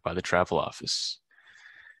required by the travel office?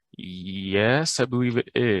 Yes, I believe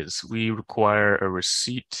it is. We require a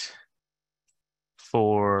receipt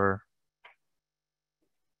for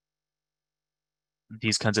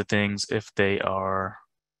these kinds of things if they are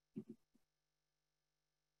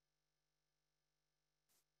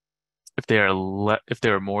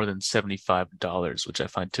more than $75, which I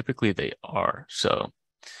find typically they are. So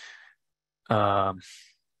yeah,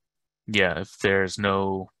 if there's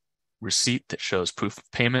no receipt that shows proof of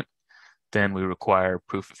payment, then we require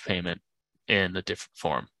proof of payment in a different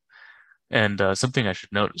form. And something I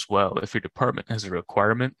should note as well, if your department has a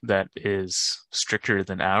requirement that is stricter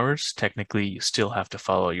than ours, technically you still have to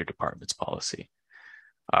follow your department's policy.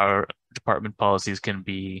 Our department policies can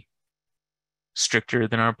be stricter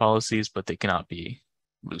than our policies, but they cannot be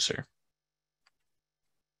looser.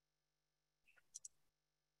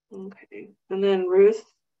 Okay. And then Ruth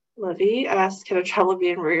Levy asks, can a traveler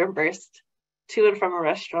be reimbursed to and from a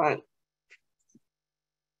restaurant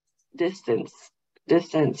distance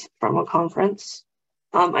from a conference?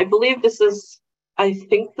 I believe this is, I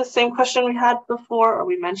think, the same question we had before, or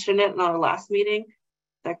we mentioned it in our last meeting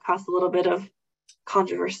that caused a little bit of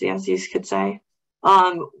controversy, as you could say.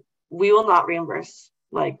 We will not reimburse.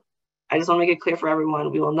 Like, I just want to make it clear for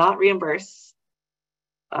everyone, we will not reimburse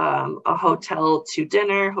a hotel to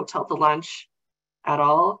dinner, hotel to lunch at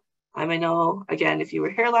all. I know, again, if you were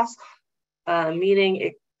here last meeting,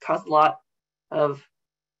 it caused a lot of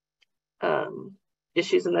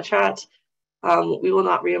issues in the chat. We will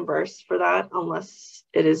not reimburse for that unless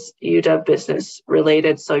it is UW business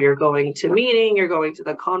related. So you're going to meeting, you're going to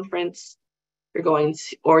the conference, you're going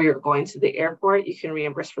to the airport, you can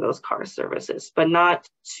reimburse for those car services, but not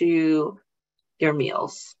to your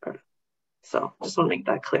meals. So just want to make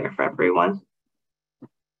that clear for everyone.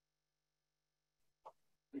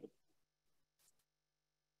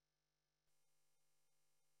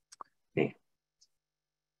 Okay.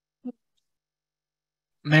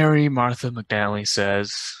 Mary Martha McNally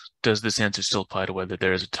says, does this answer still apply to whether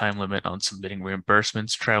there is a time limit on submitting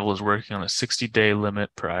reimbursements? Travel is working on a 60-day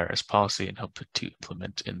limit per IRS policy and hope to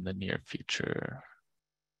implement in the near future.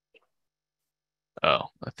 Oh,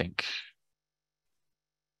 I think.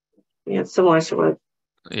 Yeah, it's similar to what.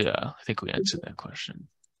 Yeah, I think we answered that question.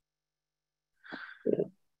 Yeah.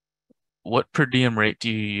 What per diem rate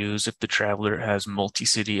do you use if the traveler has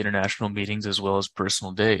multi-city international meetings as well as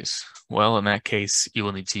personal days? Well, in that case, you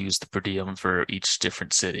will need to use the per diem for each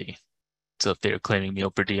different city. So if they are claiming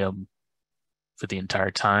meal per diem for the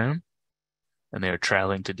entire time, and they are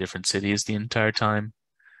traveling to different cities the entire time,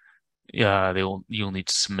 you'll need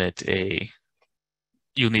to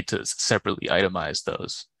separately itemize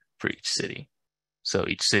those for each city. So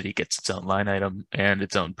each city gets its own line item and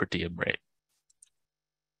its own per diem rate.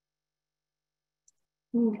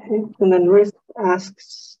 Okay, and then Ruth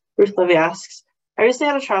Levy asks, I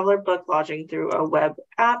recently had a traveler book lodging through a web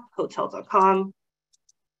app, hotel.com.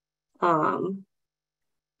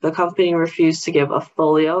 The company refused to give a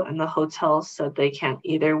folio and the hotel said they can't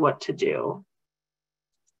either. What to do?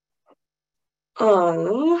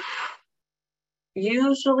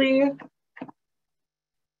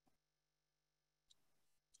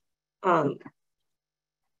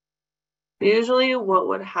 Usually, what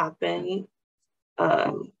would happen,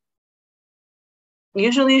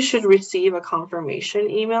 usually you should receive a confirmation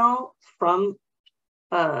email from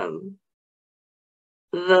the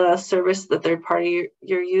service, the third party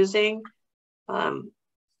you're using.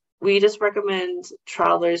 We just recommend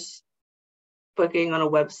travelers booking on a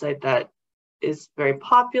website that is very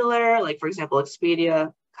popular, like for example,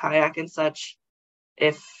 Expedia, Kayak, and such.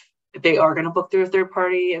 If they are going to book through a third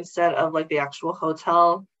party instead of like the actual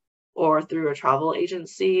hotel or through a travel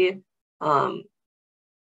agency.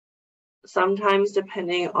 Sometimes,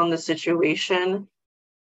 depending on the situation,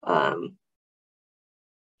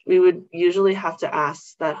 we would usually have to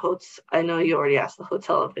ask that hotel. I know you already asked the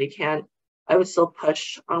hotel if they can. I would still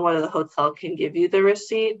push on whether the hotel can give you the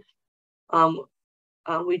receipt.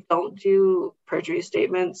 We don't do perjury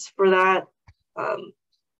statements for that.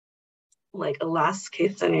 Like a last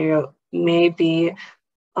case scenario may be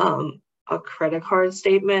a credit card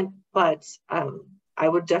statement, but I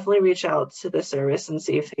would definitely reach out to the service and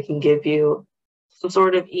see if they can give you some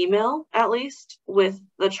sort of email, at least, with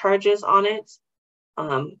the charges on it,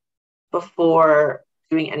 before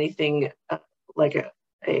doing anything like a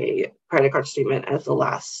credit card statement as the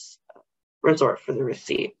last resort for the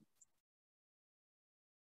receipt.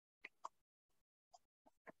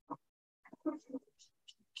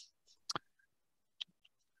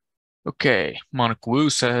 Okay, Monica Wu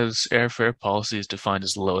says airfare policy is defined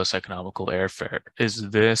as lowest economical airfare. Is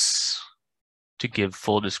this to give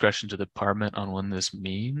full discretion to the department on when this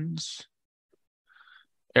means?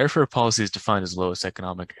 Airfare policy is defined as lowest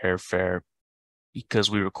economic airfare because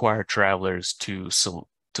we require travelers to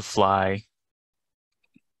fly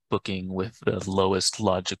booking with the lowest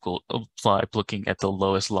logical booking at the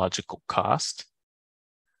lowest logical cost.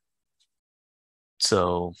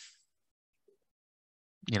 So,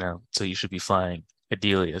 so you should be flying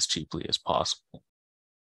ideally as cheaply as possible,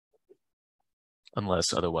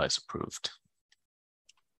 unless otherwise approved.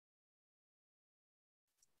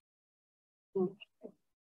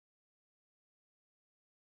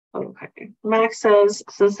 Okay. Max says,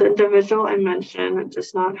 since the individual I mentioned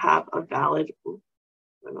does not have a valid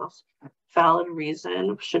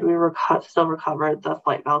reason, should we still recover the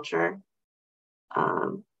flight voucher?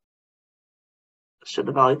 Should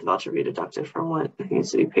the value of the voucher be deducted from what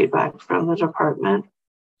needs to be paid back from the department?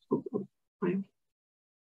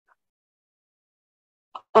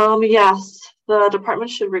 Yes, the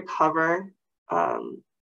department should recover and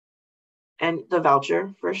the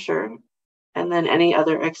voucher for sure, and then any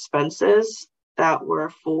other expenses that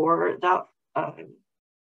were for that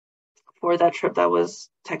trip that was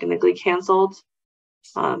technically canceled.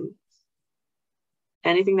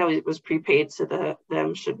 Anything that was prepaid to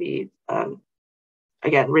them should be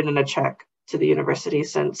again written a check to the university,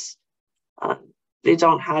 since they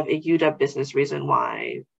don't have a UW business reason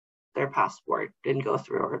why their passport didn't go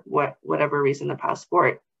through, or whatever reason the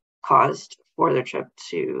passport caused for their trip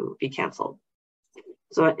to be canceled.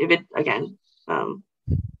 So if it, again,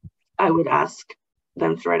 I would ask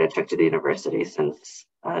them to write a check to the university, since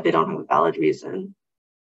they don't have a valid reason.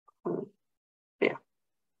 Yeah.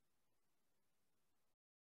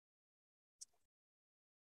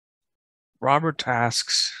 Robert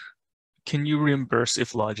asks, can you reimburse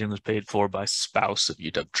if lodging was paid for by spouse of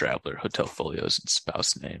UW traveler, hotel folios, and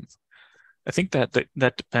spouse name? I think that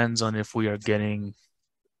depends on if we are getting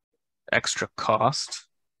extra cost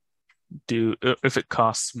if it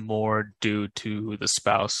costs more due to the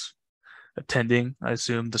spouse attending. I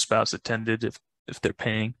assume the spouse attended if they're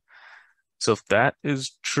paying. So if that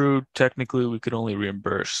is true, technically we could only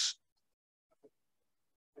reimburse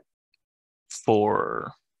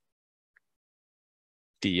for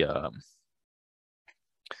the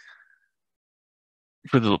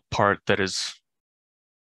part that is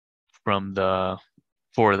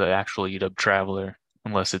for the actual UW traveler,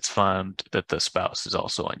 unless it's found that the spouse is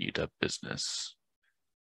also on UW business.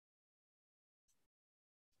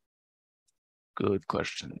 Good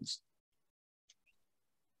questions.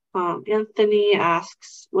 Anthony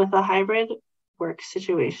asks, with a hybrid work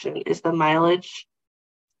situation, is the mileage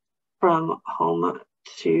from home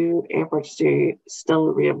to airport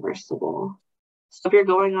still reimbursable? So if you're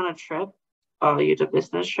going on a trip, UW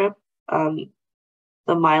business trip,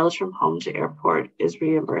 the mileage from home to airport is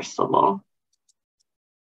reimbursable.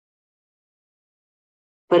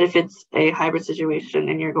 But if it's a hybrid situation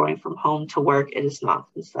and you're going from home to work, it is not,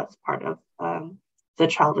 since that's part of the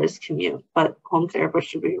traveler's commute. But home to airport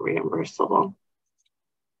should be reimbursable.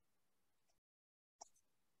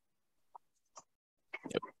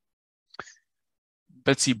 Yep.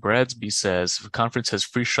 Betsy Bradsby says, if a conference has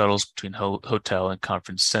free shuttles between hotel and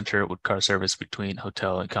conference center, would car service between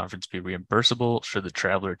hotel and conference be reimbursable? Should the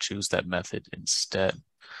traveler choose that method instead?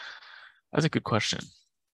 That's a good question.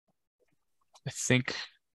 I think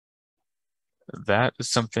that is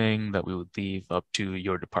something that we would leave up to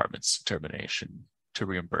your department's determination to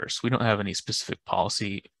reimburse. We don't have any specific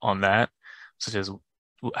policy on that, such as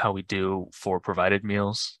how we do for provided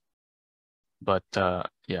meals. But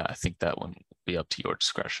yeah, I think that one will be up to your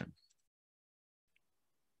discretion.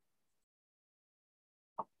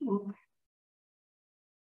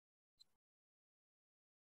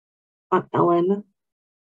 Ellen,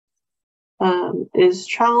 is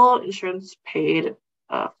travel insurance paid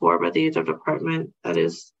for by the UW department? That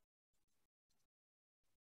is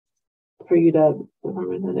for UW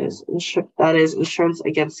department. That is insurance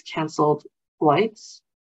against canceled flights.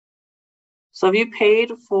 So if you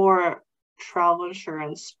paid for travel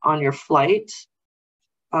insurance on your flight,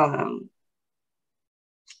 UW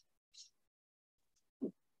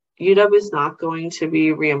is not going to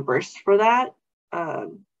be reimbursed for that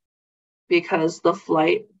because the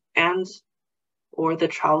flight and or the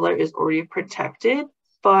traveler is already protected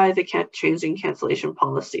by the changing cancellation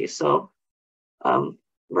policy. So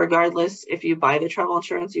regardless, if you buy the travel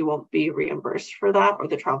insurance, you won't be reimbursed for that, or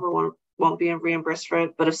the traveler won't be reimbursed for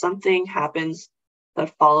it. But if something happens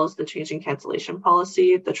that follows the changing cancellation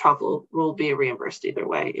policy, the traveler will be reimbursed either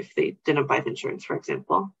way if they didn't buy the insurance, for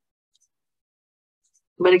example.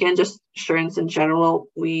 But again, just insurance in general,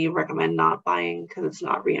 we recommend not buying because it's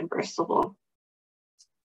not reimbursable.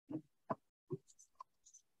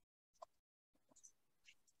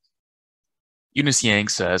 Eunice Yang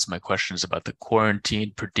says, my question is about the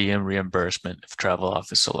quarantine per diem reimbursement if travel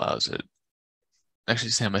office allows it.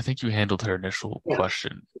 Actually, Sam, I think you handled her initial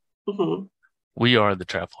question. Mm-hmm. We are the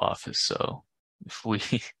travel office, so if we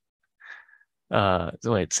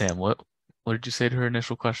wait, Sam, what did you say to her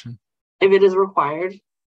initial question? If it is required.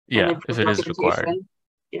 Yeah, if it is required.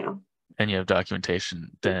 Yeah. And you have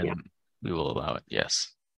documentation, then we will allow it,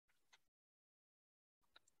 yes.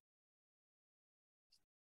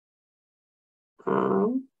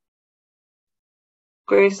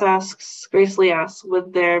 Grace Lee asks,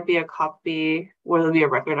 would there be a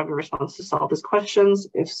record of your response to all these questions?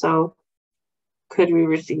 If so, could we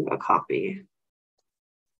receive a copy?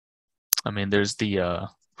 I mean, there's the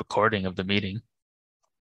recording of the meeting.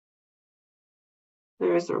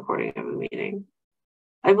 There is a recording of the meeting.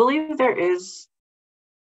 I believe there is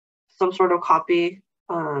some sort of copy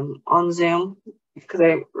on Zoom because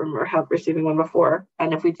I remember receiving one before.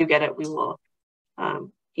 And if we do get it, we will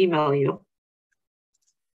email you.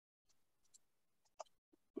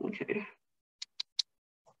 Okay.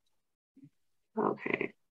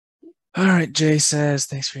 Okay. All right, Jay says,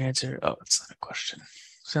 thanks for your answer. Oh, it's not a question.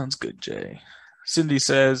 Sounds good, Jay. Cindy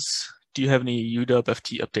says, do you have any UW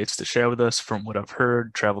FT updates to share with us? From what I've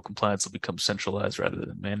heard, travel compliance will become centralized rather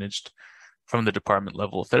than managed from the department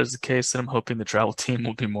level. If that is the case, then I'm hoping the travel team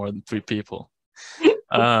will be more than 3 people.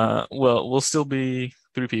 Well, we'll still be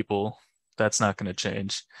 3 people. That's not going to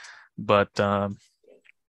change. But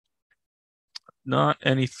not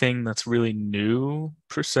anything that's really new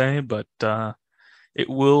per se, but travel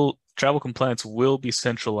compliance will be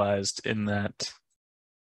centralized in that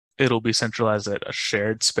it'll be centralized at a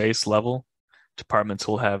shared space level. Departments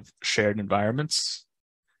will have shared environments.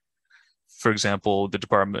 For example,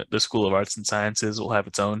 the School of Arts and Sciences will have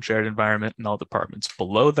its own shared environment, and all departments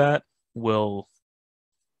below that will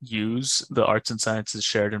use the Arts and Sciences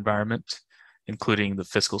shared environment, including the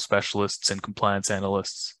fiscal specialists and compliance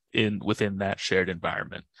analysts within that shared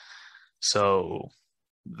environment. So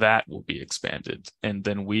that will be expanded, and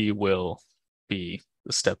then we will be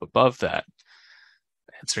a step above that,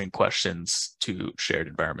 answering questions to shared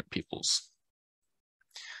environment peoples.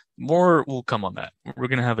 More will come on that. We're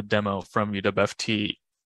going to have a demo from UWFT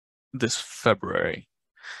this February.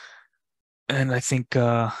 And I think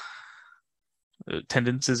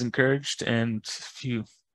attendance is encouraged, and if you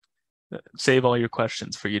save all your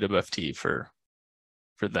questions for UWFT for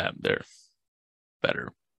them, they're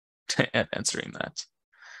better at answering that.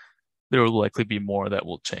 There will likely be more that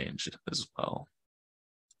will change as well.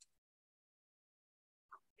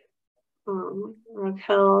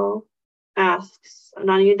 Raquel asks, a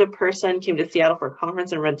non-UW person came to Seattle for a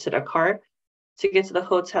conference and rented a car to get to the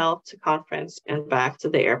hotel, to conference, and back to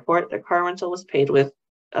the airport. The car rental was paid with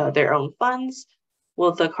their own funds.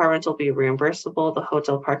 Will the car rental be reimbursable? The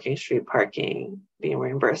hotel parking, street parking being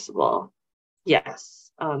reimbursable?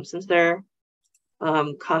 Yes. Since they're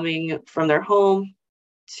coming from their home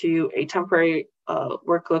to a temporary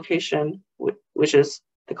work location, which is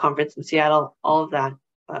the conference in Seattle, all of that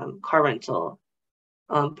car rental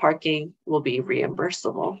parking will be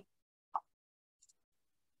reimbursable.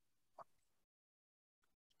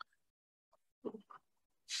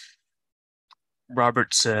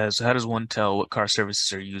 Robert says, how does one tell what car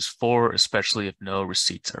services are used for, especially if no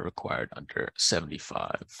receipts are required under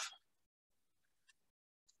 75?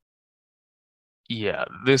 Yeah,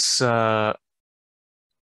 this we're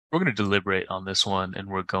going to deliberate on this one, and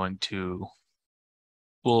we'll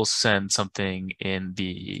send something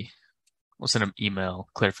we'll send an email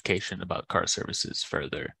clarification about car services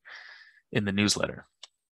further in the newsletter.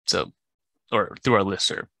 So, or through our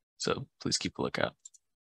listserv. So please keep a lookout.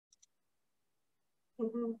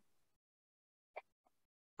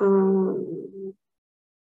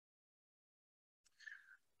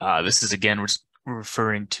 This is again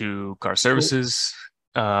referring to car services.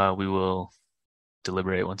 We will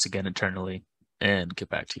deliberate once again internally and get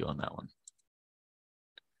back to you on that one.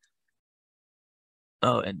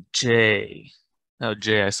 Oh, and Jay. Oh,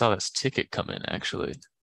 Jay, I saw this ticket come in actually.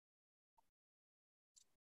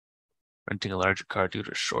 Renting a larger car due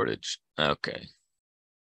to a shortage. Okay.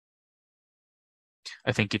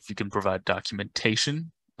 I think if you can provide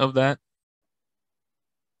documentation of that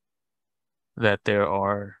there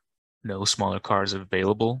are no smaller cars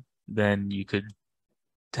available, then you could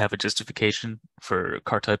have a justification for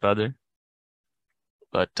car type other.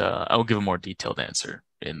 But I will give a more detailed answer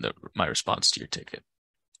in my response to your ticket.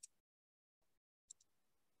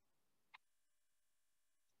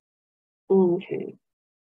 Okay.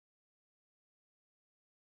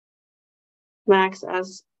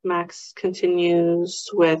 As Max continues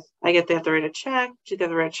with, I get they have to write a check. You have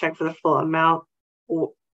to write a check for the full amount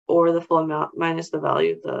or the full amount minus the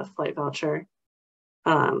value of the flight voucher.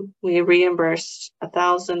 We reimbursed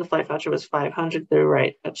 1,000. The flight voucher was 500. They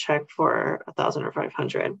write a check for 1,000 or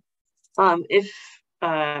 500. If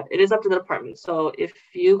it is up to the department. So if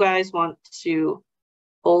you guys want to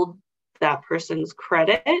hold that person's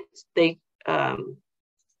credit, they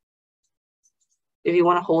if you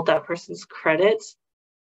want to hold that person's credit,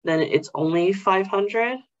 then it's only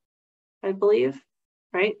 500, I believe,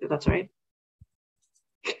 right? That's right.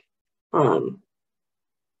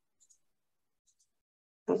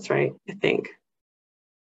 That's right, I think.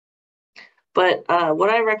 But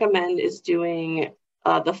what I recommend is doing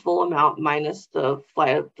the full amount minus the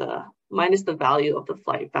value of the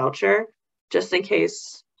flight voucher, just in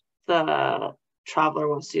case the traveler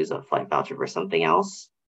wants to use a flight voucher for something else.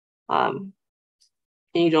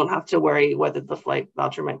 And you don't have to worry whether the flight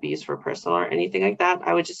voucher might be used for personal or anything like that.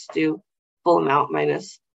 I would just do full amount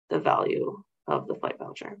minus the value of the flight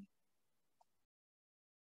voucher.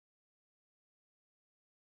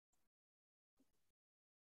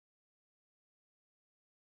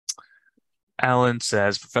 Alan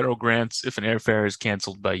says, for federal grants, if an airfare is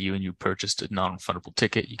canceled by you and you purchased a non-refundable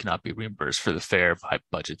ticket, you cannot be reimbursed for the fare by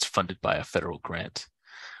budgets funded by a federal grant.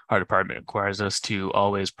 Our department requires us to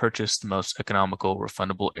always purchase the most economical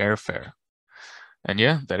refundable airfare. And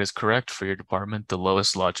yeah, that is correct. For your department, the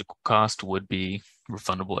lowest logical cost would be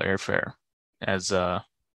refundable airfare. As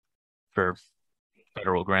for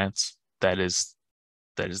federal grants, that is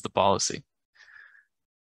the policy.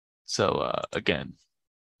 So again,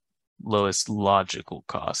 lowest logical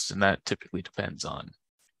cost, and that typically depends on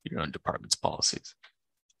your own department's policies.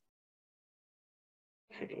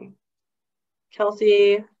 Okay.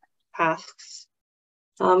 Kelsey asks,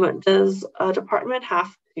 does a department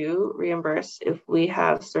have to reimburse if we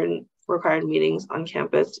have certain required meetings on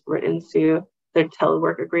campus written to their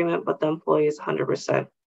telework agreement, but the employee is 100%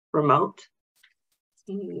 remote?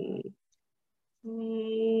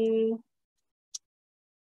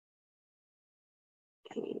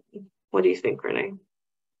 What do you think, Renee?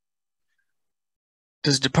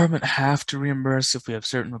 Does the department have to reimburse if we have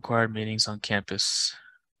certain required meetings on campus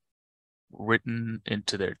written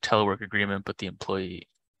into their telework agreement, but the employee?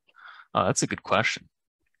 That's a good question.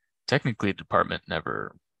 Technically, the department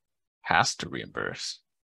never has to reimburse.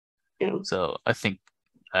 Yeah. So I think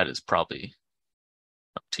that is probably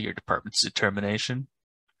up to your department's determination.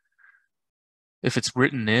 If it's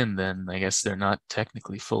written in, then I guess they're not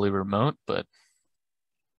technically fully remote, but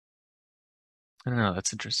I don't know.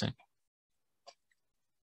 That's interesting.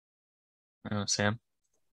 I don't know, Sam?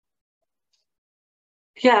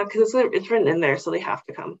 Yeah, because it's written in there, so they have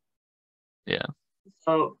to come. Yeah.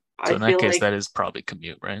 So in that case, that is probably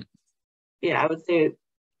commute, right? Yeah, I would say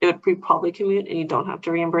it would be probably commute, and you don't have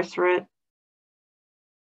to reimburse for it,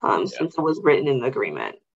 since it was written in the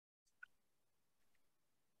agreement.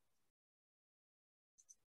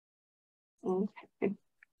 Okay.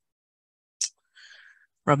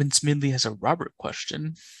 Robin Smidley has a Robert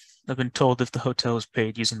question. I've been told if the hotel is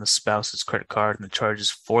paid using the spouse's credit card and the charges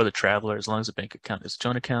for the traveler, as long as the bank account is a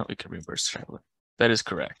joint account, we can reimburse the traveler. That is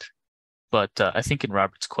correct. But I think in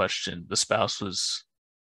Robert's question, the spouse was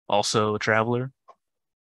also a traveler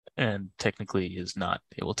and technically is not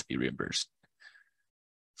able to be reimbursed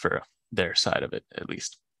for their side of it, at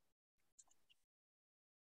least.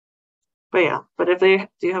 But yeah, but if they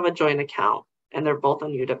do have a joint account and they're both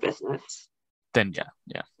on UW Business, Then yeah.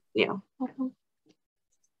 yeah.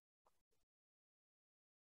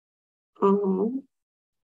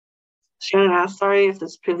 Shannon asked, sorry if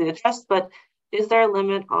this is previously addressed, but is there a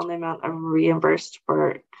limit on the amount of reimbursed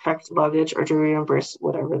for checked luggage, or to reimburse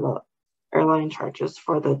whatever the airline charges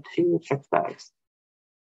for the 2 checked bags?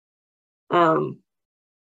 I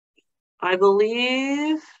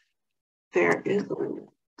believe there is a limit.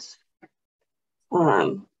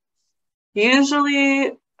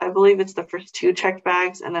 Usually, I believe it's the first 2 checked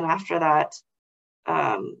bags, and then after that,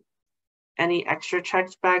 any extra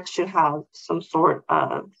checked bags should have some sort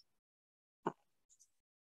of,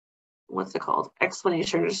 what's it called,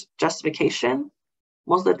 explanation or justification.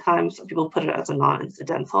 Most of the time, some people put it as a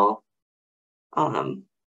non-incidental. But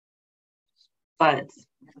let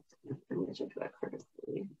me check that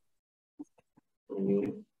correctly. Let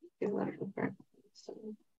me get that correct.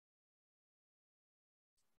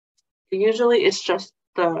 Usually it's just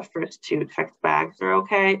the first 2 checked bags are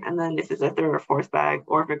okay, and then if it's a 3rd or 4th bag,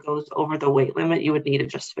 or if it goes over the weight limit, you would need a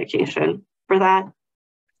justification for that.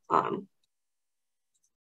 But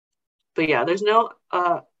yeah, there's no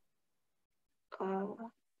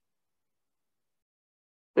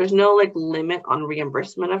like limit on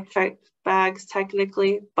reimbursement of checked bags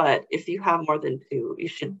technically, but if you have more than 2, you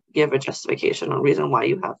should give a justification on reason why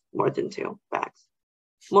you have more than 2 bags.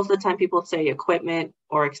 Most of the time people say equipment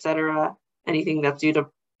or etc., anything that's due to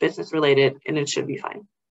business related, and it should be fine.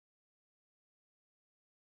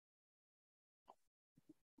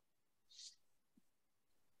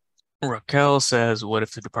 Raquel says, what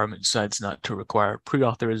if the department decides not to require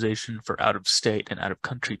pre-authorization for out-of-state and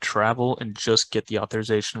out-of-country travel and just get the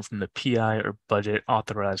authorization from the PI or budget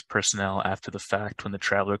authorized personnel after the fact when the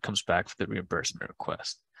traveler comes back for the reimbursement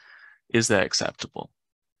request? Is that acceptable?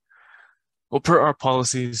 Well, per our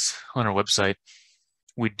policies on our website,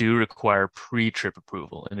 we do require pre-trip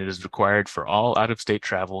approval, and it is required for all out-of-state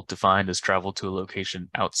travel defined as travel to a location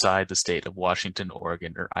outside the state of Washington,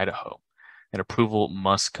 Oregon, or Idaho. And approval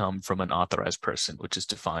must come from an authorized person, which is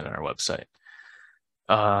defined on our website.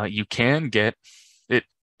 You can get, it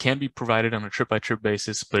can be provided on a trip-by-trip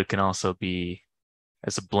basis, but it can also be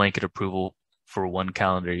as a blanket approval for 1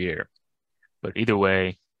 calendar year. But either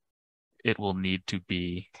way, it will need to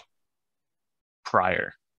be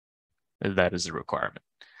prior. That is a requirement.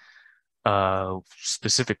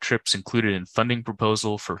 Specific trips included in funding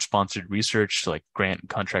proposal for sponsored research, like grant and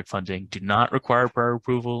contract funding, do not require prior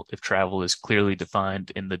approval if travel is clearly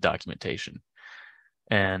defined in the documentation.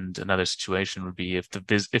 And another situation would be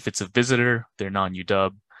if it's a visitor, they're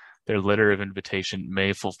non-UW, their letter of invitation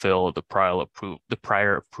may fulfill the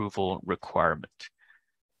prior approval requirement.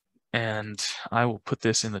 And I will put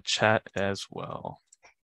this in the chat as well.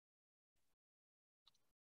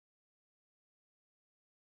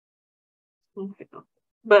 Okay.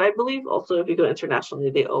 But I believe also if you go internationally,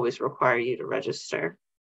 they always require you to register.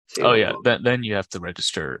 Oh yeah, then you have to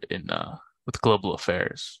register in with Global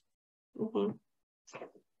Affairs.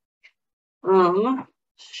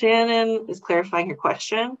 Shannon is clarifying her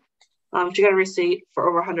question. She got a receipt for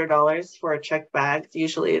over $100 for a checked bag.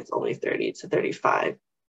 Usually it's only 30 to 35.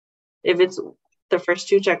 If it's the first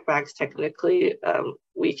 2 checked bags, technically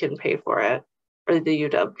we can pay for it, or the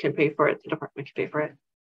UW can pay for it, the department can pay for it.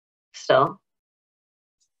 Still,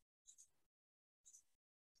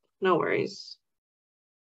 no worries.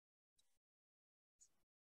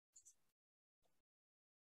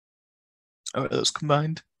 Oh, are those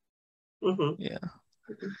combined? Yeah.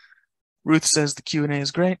 Ruth says the Q&A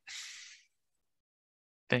is great.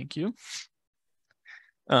 Thank you.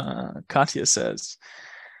 Katya says,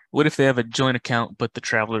 what if they have a joint account, but the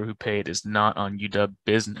traveler who paid is not on UW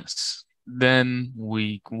Business? Then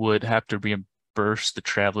we would have to reimburse the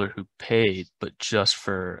traveler who paid, but just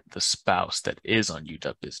for the spouse that is on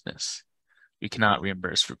UW Business. We cannot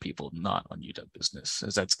reimburse for people not on UW Business,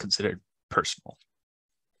 as that's considered personal.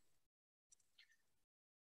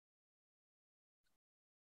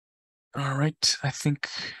 All right, I think.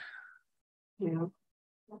 Yeah.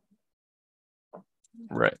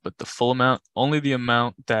 Right, but the full amount, only the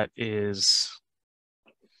amount that is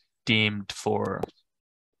deemed for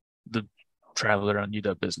the traveler on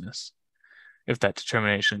UW Business. If that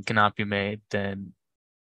determination cannot be made, then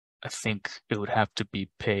I think it would have to be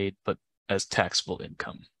paid, but as taxable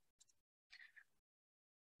income.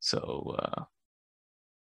 So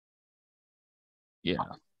yeah,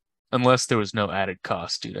 unless there was no added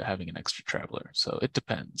cost due to having an extra traveler. So it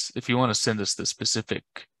depends. If you want to send us the specific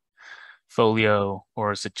folio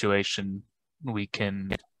or a situation, we can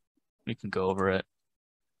go over it.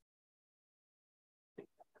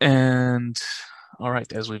 And all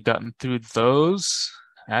right, as we've gotten through those,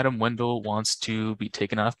 Adam Wendell wants to be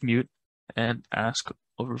taken off mute and ask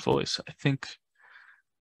over voice. I think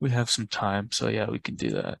we have some time, so yeah, we can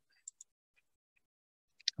do that.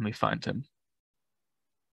 Let me find him.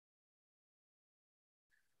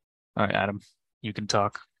 All right, Adam, you can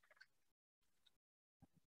talk.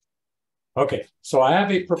 Okay, so I have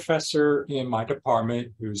a professor in my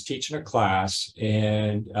department who's teaching a class,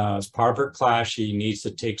 and as part of her class, she needs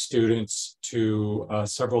to take students to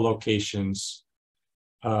several locations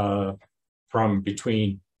from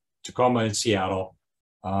between Tacoma and Seattle,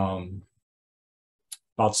 about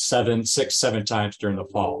 6, 7 times during the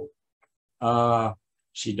fall.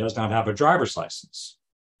 She does not have a driver's license.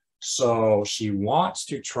 So she wants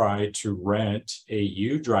to try to rent a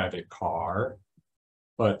U-Drive-It car,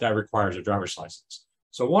 but that requires a driver's license.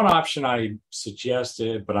 So one option I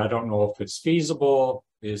suggested, but I don't know if it's feasible,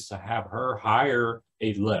 is to have her hire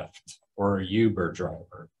a Lyft or a Uber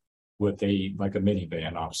driver with like a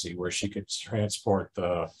minivan, obviously, where she could transport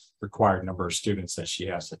the required number of students that she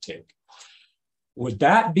has to take. Would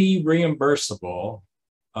that be reimbursable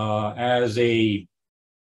as an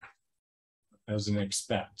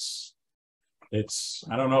expense?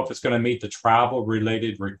 I don't know if it's going to meet the travel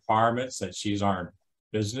related requirements that she's on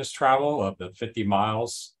business travel of the 50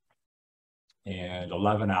 miles and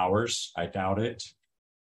 11 hours. I doubt it.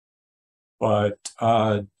 But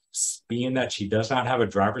being that she does not have a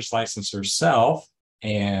driver's license herself,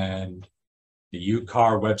 and the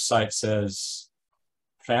UCAR website says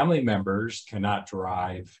family members cannot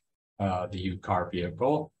drive the UCAR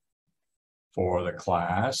vehicle for the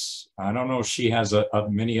class, I don't know if she has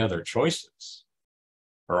many other choices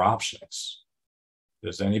or options.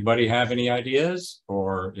 Does anybody have any ideas,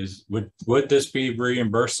 or would this be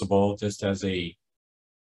reimbursable just as a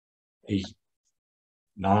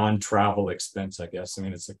non-travel expense, I guess? I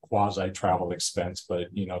mean, it's a quasi-travel expense, but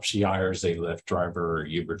if she hires a Lyft driver or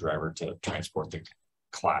Uber driver to transport the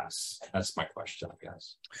class, that's my question, I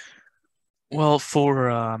guess. Well,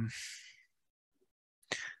 for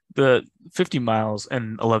the 50 miles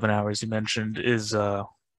and 11 hours you mentioned is the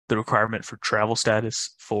requirement for travel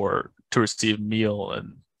status to receive meal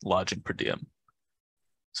and lodging per diem.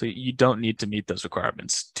 So you don't need to meet those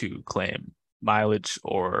requirements to claim mileage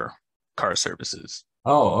or car services.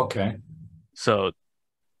 Oh, okay. So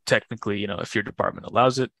technically, if your department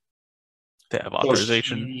allows it, they have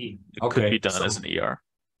authorization. It could be done as an ER.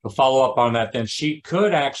 To follow up on that, then she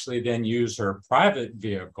could actually then use her private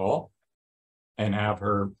vehicle and have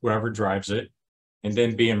whoever drives it, and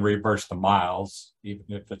then being reimbursed the miles, even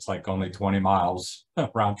if it's like only 20 miles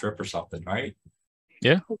round trip or something, right?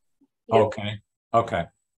 Yeah. Okay.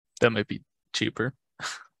 That might be cheaper.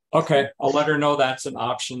 Okay. I'll let her know that's an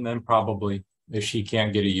option then, probably, if she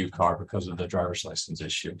can't get a U-Car because of the driver's license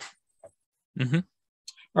issue. Mm-hmm.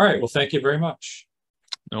 All right. Well, thank you very much.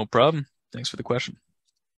 No problem. Thanks for the question.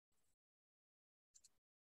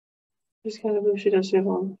 Just kind of move. She does move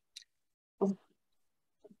on.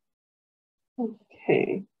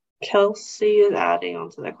 Okay. Kelsey is adding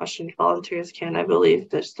on to that question. Volunteers can, I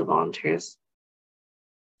believe, that's the volunteers.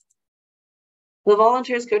 The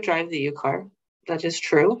volunteers go drive the U-Car. That is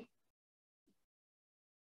true.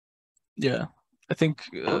 Yeah, I think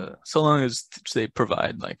so long as they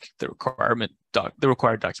provide like the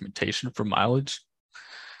required documentation for mileage,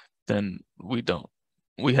 then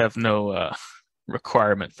we have no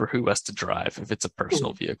requirement for who has to drive if it's a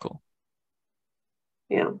personal vehicle.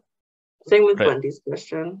 Yeah. Same with Wendy's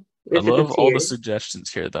question. I love all the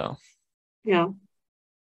suggestions here, though. Yeah.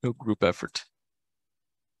 No group effort.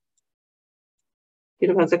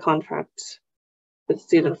 Student has a contract with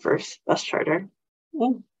Student First Bus Charter.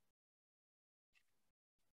 Mm.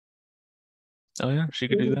 Oh yeah, she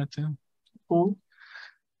could do that too. Mm.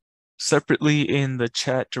 Separately in the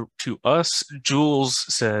chat to us, Jules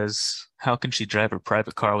says, how can she drive a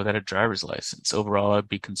private car without a driver's license? Overall, I'd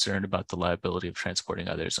be concerned about the liability of transporting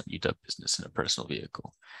others on UW business in a personal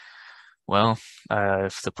vehicle. Well,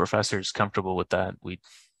 if the professor is comfortable with that, we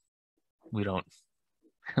don't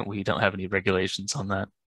have any regulations on that.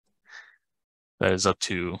 That is up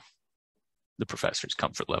to the professor's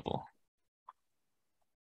comfort level.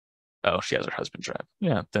 Oh, she has her husband drive.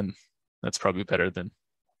 Yeah, then that's probably better than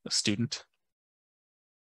a student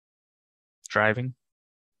driving.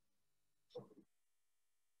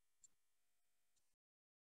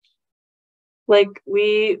 Like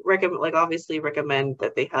we recommend, like obviously recommend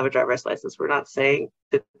that they have a driver's license. We're not saying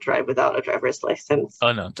to drive without a driver's license.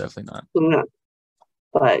 Oh no, definitely not. No.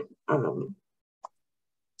 But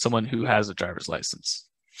Someone who has a driver's license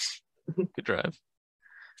could drive.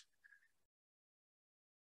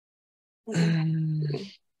 Okay.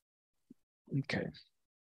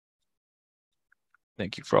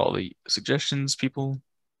 Thank you for all the suggestions, people.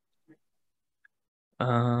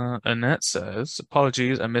 Annette says,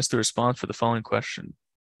 apologies, I missed the response for the following question.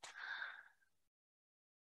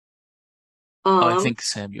 I think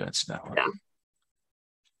Sam, you answered that one. Yeah.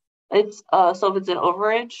 It's so if it's an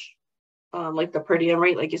overage, like the per diem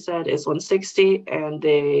rate, like you said, is 160, and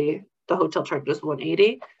the hotel charge is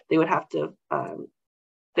 180. They would have to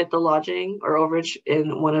fit the lodging or overage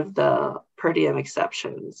in one of the per diem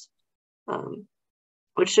exceptions,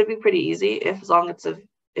 which should be pretty easy if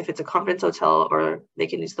it's a conference hotel, or they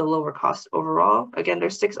can use the lower cost overall. Again,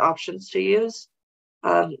 there's 6 options to use.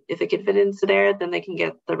 If it can fit into there, then they can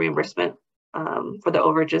get the reimbursement for the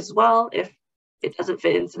overage as well. If it doesn't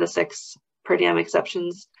fit into the 6 per diem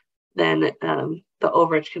exceptions, then the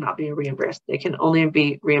overage cannot be reimbursed. It can only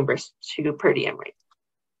be reimbursed to per diem rate.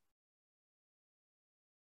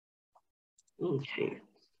 Okay.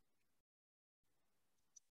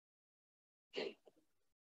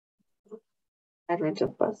 I'd rent a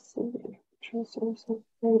bus. Very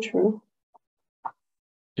true.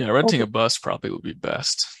 Yeah, renting a bus probably would be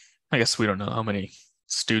best. I guess we don't know how many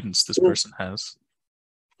students this person has.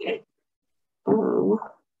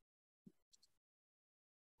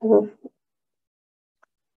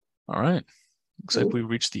 All right. Looks like we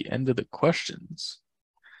reached the end of the questions.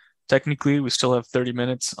 Technically, we still have 30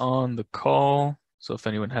 minutes on the call. So if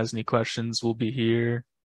anyone has any questions, we'll be here.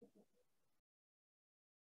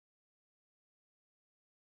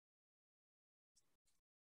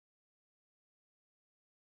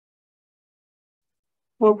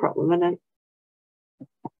 No problem, Annette.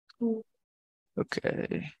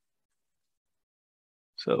 Okay.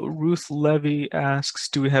 So Ruth Levy asks,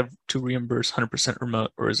 do we have to reimburse 100%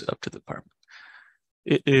 remote, or is it up to the department?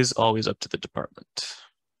 It is always up to the department.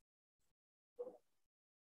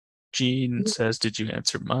 Jean says, did you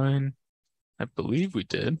answer mine? I believe we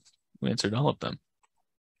did. We answered all of them.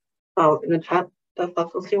 Oh, in the chat, the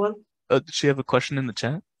faculty one? Did she have a question in the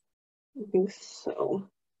chat? I think so.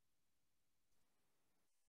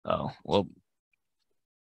 Oh, well,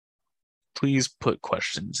 please put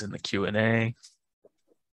questions in the Q&A.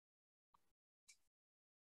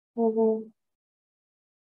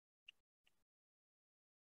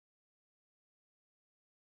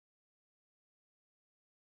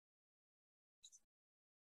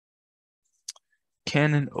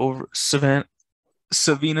 Canon over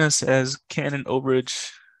Savina says canon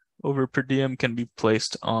overage over per diem can be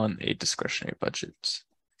placed on a discretionary budget.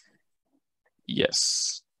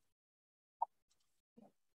 Yes.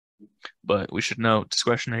 But we should note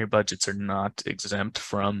discretionary budgets are not exempt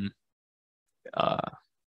from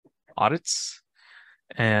audits.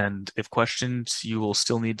 And if questioned, you will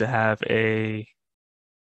still need to have a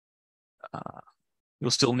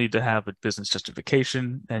business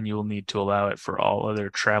justification, and you will need to allow it for all other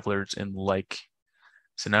travelers in like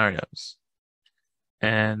scenarios.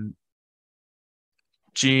 And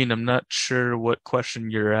Jean, I'm not sure what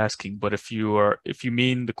question you're asking, but if you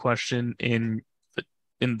mean the question in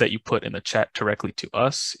that you put in the chat directly to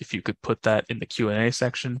us, if you could put that in the Q&A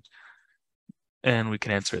section, and we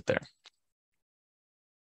can answer it there.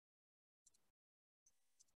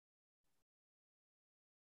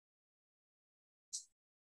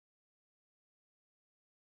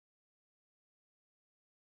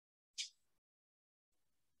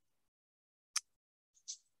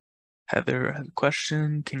 Heather has a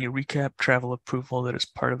question. Can you recap travel approval that is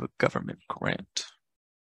part of a government grant?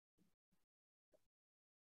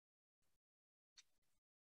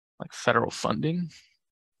 Like federal funding?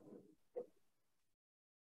 I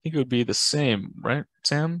think it would be the same, right,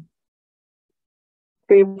 Sam?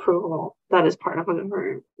 Pre-approval, that is part of a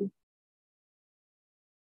grant.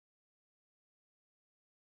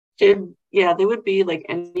 Yeah, they would be like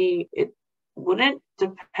it wouldn't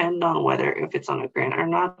depend on whether if it's on a grant or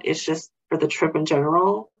not. It's just for the trip in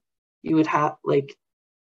general, you would have like,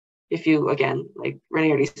 if you, again, like Rennie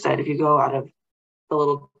already said, if you go out of the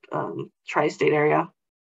little tri-state area,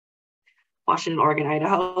 Washington, Oregon,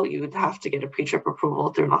 Idaho, you would have to get a pre-trip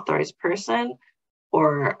approval through an authorized person,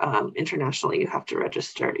 or internationally, you have to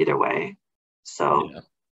register either way. So,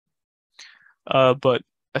 yeah. But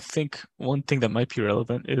I think one thing that might be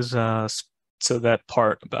relevant is so that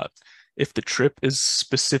part about if the trip is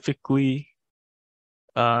specifically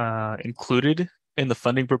included in the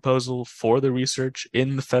funding proposal for the research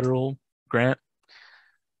in the federal grant,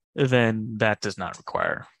 then that does not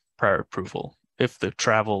require prior approval if the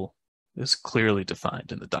travel is clearly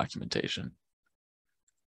defined in the documentation.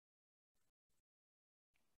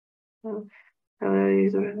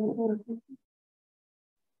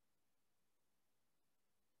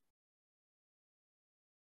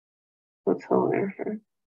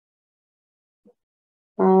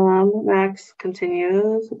 Max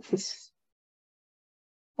continues.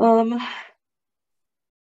 No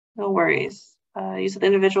worries. You said the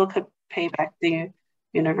individual could pay back the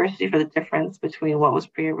university for the difference between what was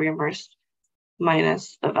pre-reimbursed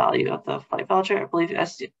minus the value of the flight voucher. I believe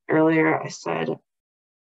as earlier I said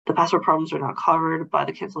the passport problems are not covered by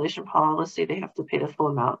the cancellation policy. They have to pay the full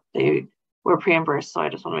amount they were pre-reimbursed. So I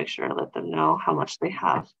just want to make sure I let them know how much they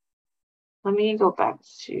have. Let me go back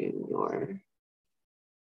to your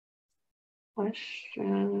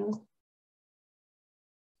question.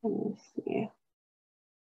 Let me see.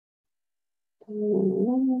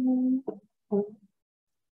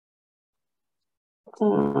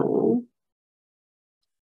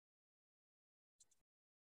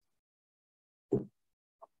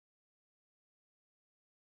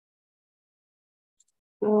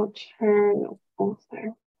 I'll turn both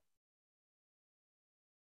there.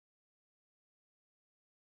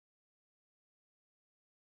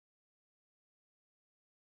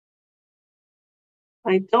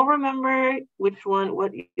 I don't remember which one,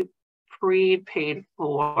 what you prepaid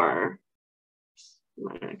for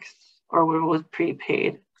next, or what was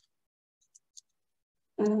prepaid.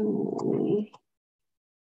 The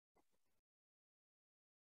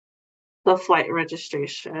flight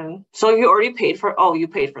registration. So you already paid for, oh, you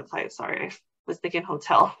paid for the flight, sorry. I was thinking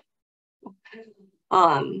hotel.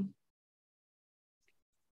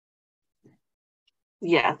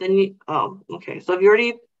 Yeah, then you, oh, okay. So if you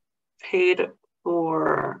already paid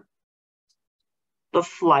for the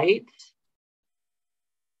flight,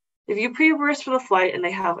 if you pre-reimburse for the flight and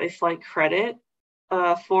they have a flight credit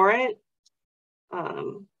for it,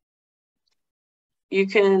 you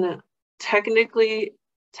can technically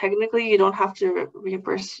you don't have to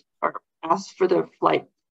reimburse or ask for the flight,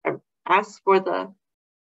 or ask for the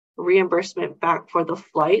reimbursement back for the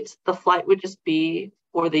flight. The flight would just be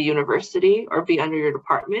for the university or be under your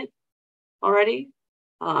department already.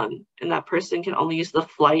 And that person can only use the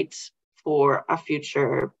flight for a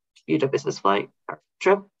future UW business flight or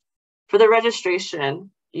trip. For the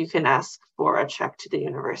registration, you can ask for a check to the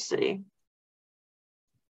university.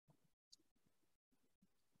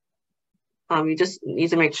 You just need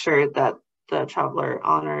to make sure that the traveler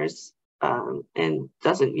honors and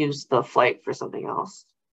doesn't use the flight for something else.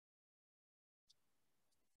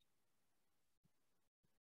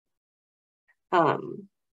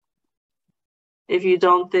 If you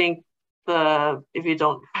don't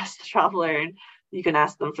ask the traveler, you can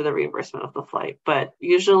ask them for the reimbursement of the flight. But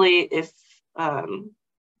usually if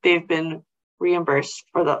they've been reimbursed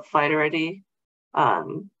for the flight already,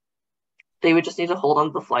 they would just need to hold on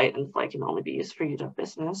to the flight, and the flight can only be used for UW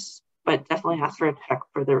business. But definitely ask for a check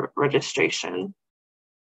for the registration.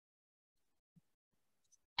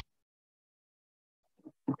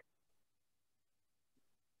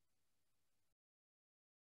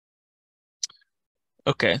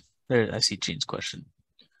 Okay, there, I see Jean's question.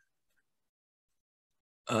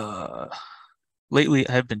 Lately,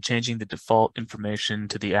 I've been changing the default information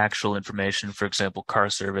to the actual information. For example, car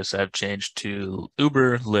service, I've changed to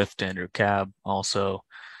Uber, Lyft, and or cab. Also,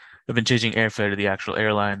 I've been changing airfare to the actual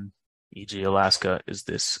airline, e.g. Alaska. Is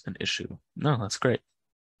this an issue? No, that's great.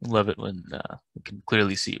 Love it when we can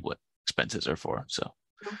clearly see what expenses are for. So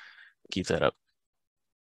keep that up.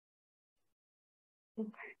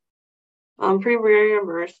 Okay.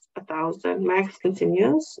 Pre-reimbursed 1,000. Max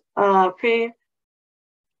continues.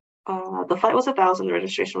 The flight was 1,000. The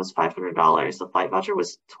registration was $500. The flight voucher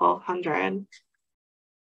was $1,200.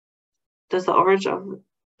 Does the overage of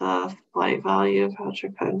the flight value voucher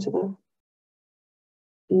cut into the?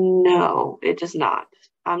 No, it does not.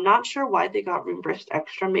 I'm not sure why they got reimbursed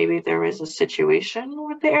extra. Maybe there was a situation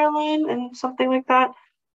with the airline and something like that.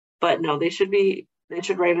 But no, they should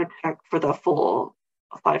write a check for the full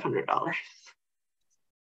 $500.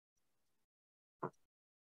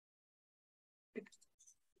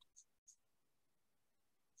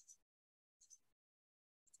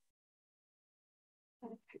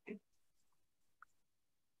 Okay.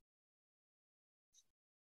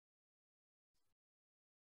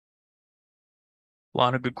 A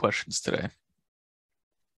lot of good questions today.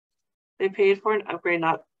 They paid for an upgrade,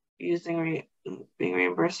 not using being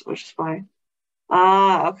reimbursed, which is fine.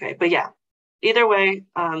 Okay, but yeah, either way,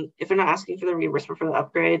 if they're not asking for the reimbursement for the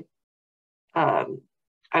upgrade, I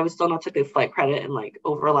would still not take the flight credit and like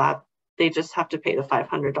overlap They just have to pay the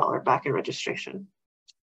 $500 back in registration.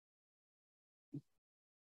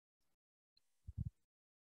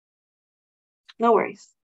 No worries.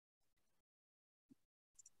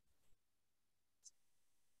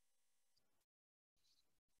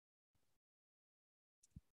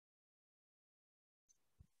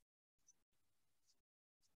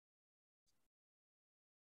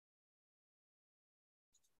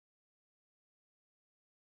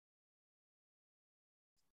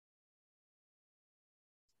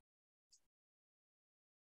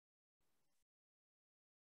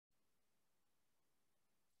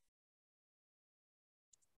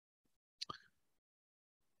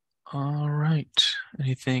 All right.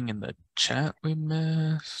 Anything in the chat we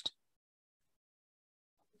missed?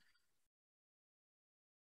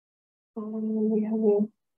 We have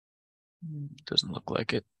Doesn't look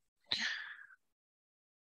like it.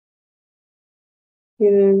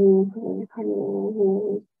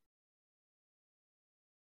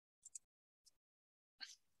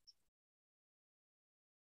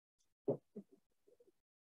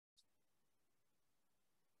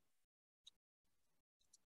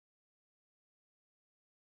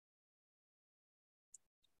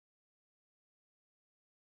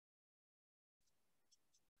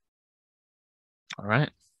 All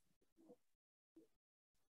right.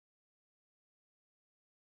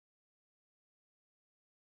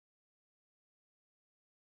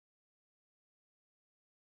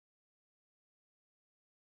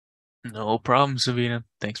 No problem, Savina.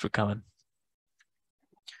 Thanks for coming.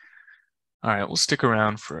 All right, we'll stick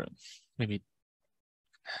around for maybe,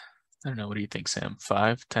 I don't know, what do you think, Sam?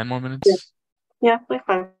 5, 10 more minutes? Yeah, like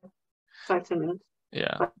 5-10 minutes.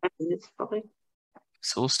 Yeah. 5 minutes probably.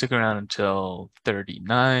 So we'll stick around until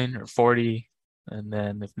 39 or 40, and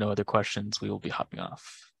then if no other questions, we will be hopping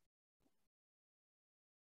off.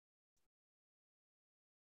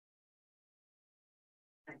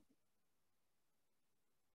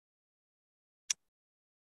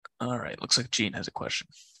 All right, looks like Gene has a question.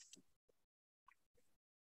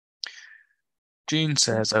 Gene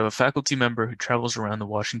says, I have a faculty member who travels around the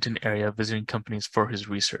Washington area visiting companies for his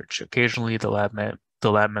research. Occasionally, the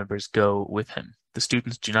lab members go with him. The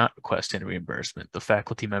students do not request any reimbursement. The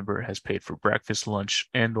faculty member has paid for breakfast, lunch,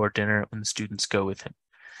 and/or dinner when the students go with him.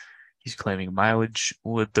 He's claiming mileage.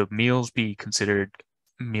 Would the meals be considered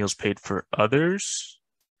meals paid for others?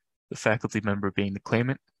 The faculty member being the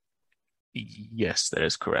claimant? Yes, that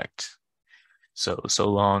is correct. So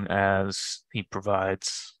long as he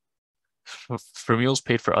provides for meals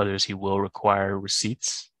paid for others, he will require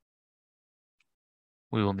receipts.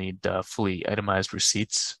 We will need fully itemized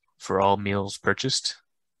receipts for all meals purchased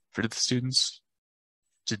for the students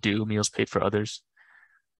to do meals paid for others.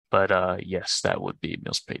 But yes, that would be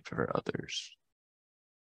meals paid for others.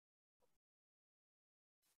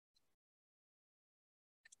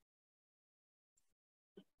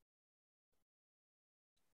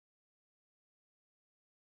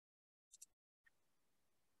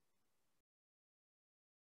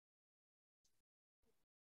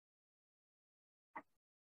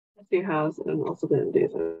 She has and also didn't do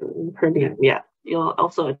the per diem. Yeah, you'll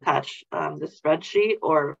also attach the spreadsheet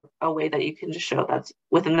or a way that you can just show that's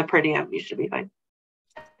within the per diem. You should be fine.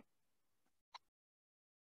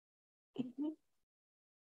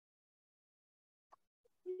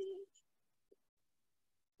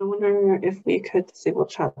 I wonder if we could disable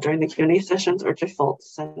chat during the Q&A sessions or default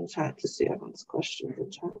send chat to see everyone's questions in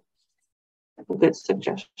chat. A good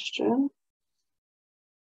suggestion.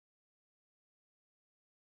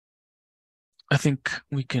 I think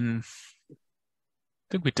we did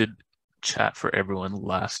chat for everyone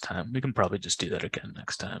last time. We can probably just do that again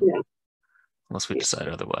next time. Yeah. Unless we decide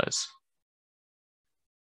otherwise.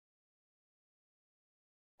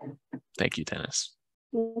 Thank you, Dennis.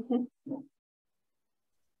 Mm-hmm.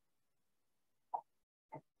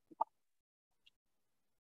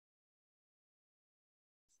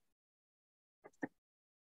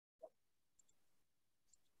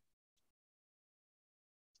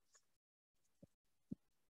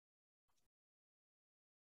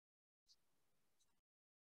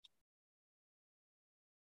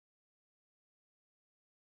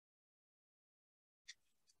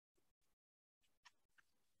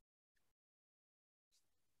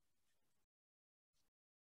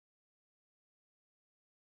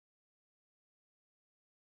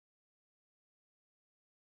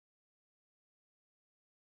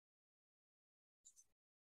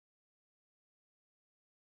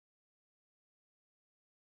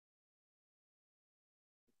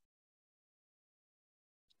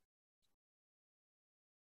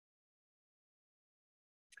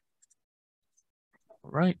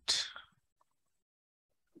 Right.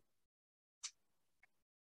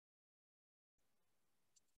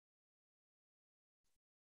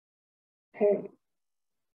 Okay.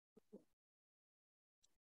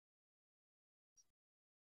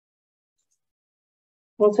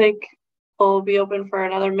 We'll be open for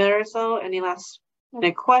another minute or so. Any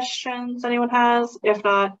questions anyone has? If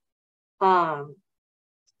not,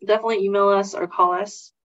 definitely email us or call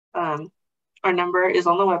us. Our number is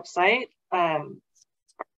on the website.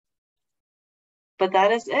 But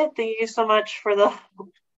that is it. Thank you so much for the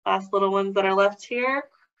last little ones that are left here.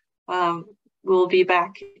 We'll be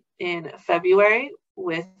back in February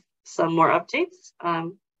with some more updates.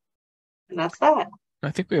 And that's that.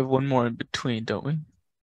 I think we have one more in between, don't we?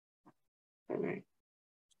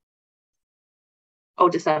 Oh,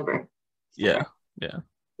 December. Yeah, yeah.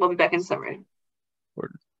 We'll be back in December.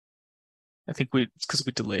 I think it's because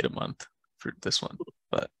we delayed a month for this one,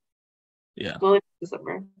 but yeah. We'll be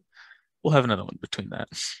December. We'll have another one between that.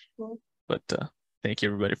 Mm-hmm. But thank you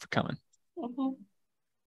everybody for coming. Mm-hmm.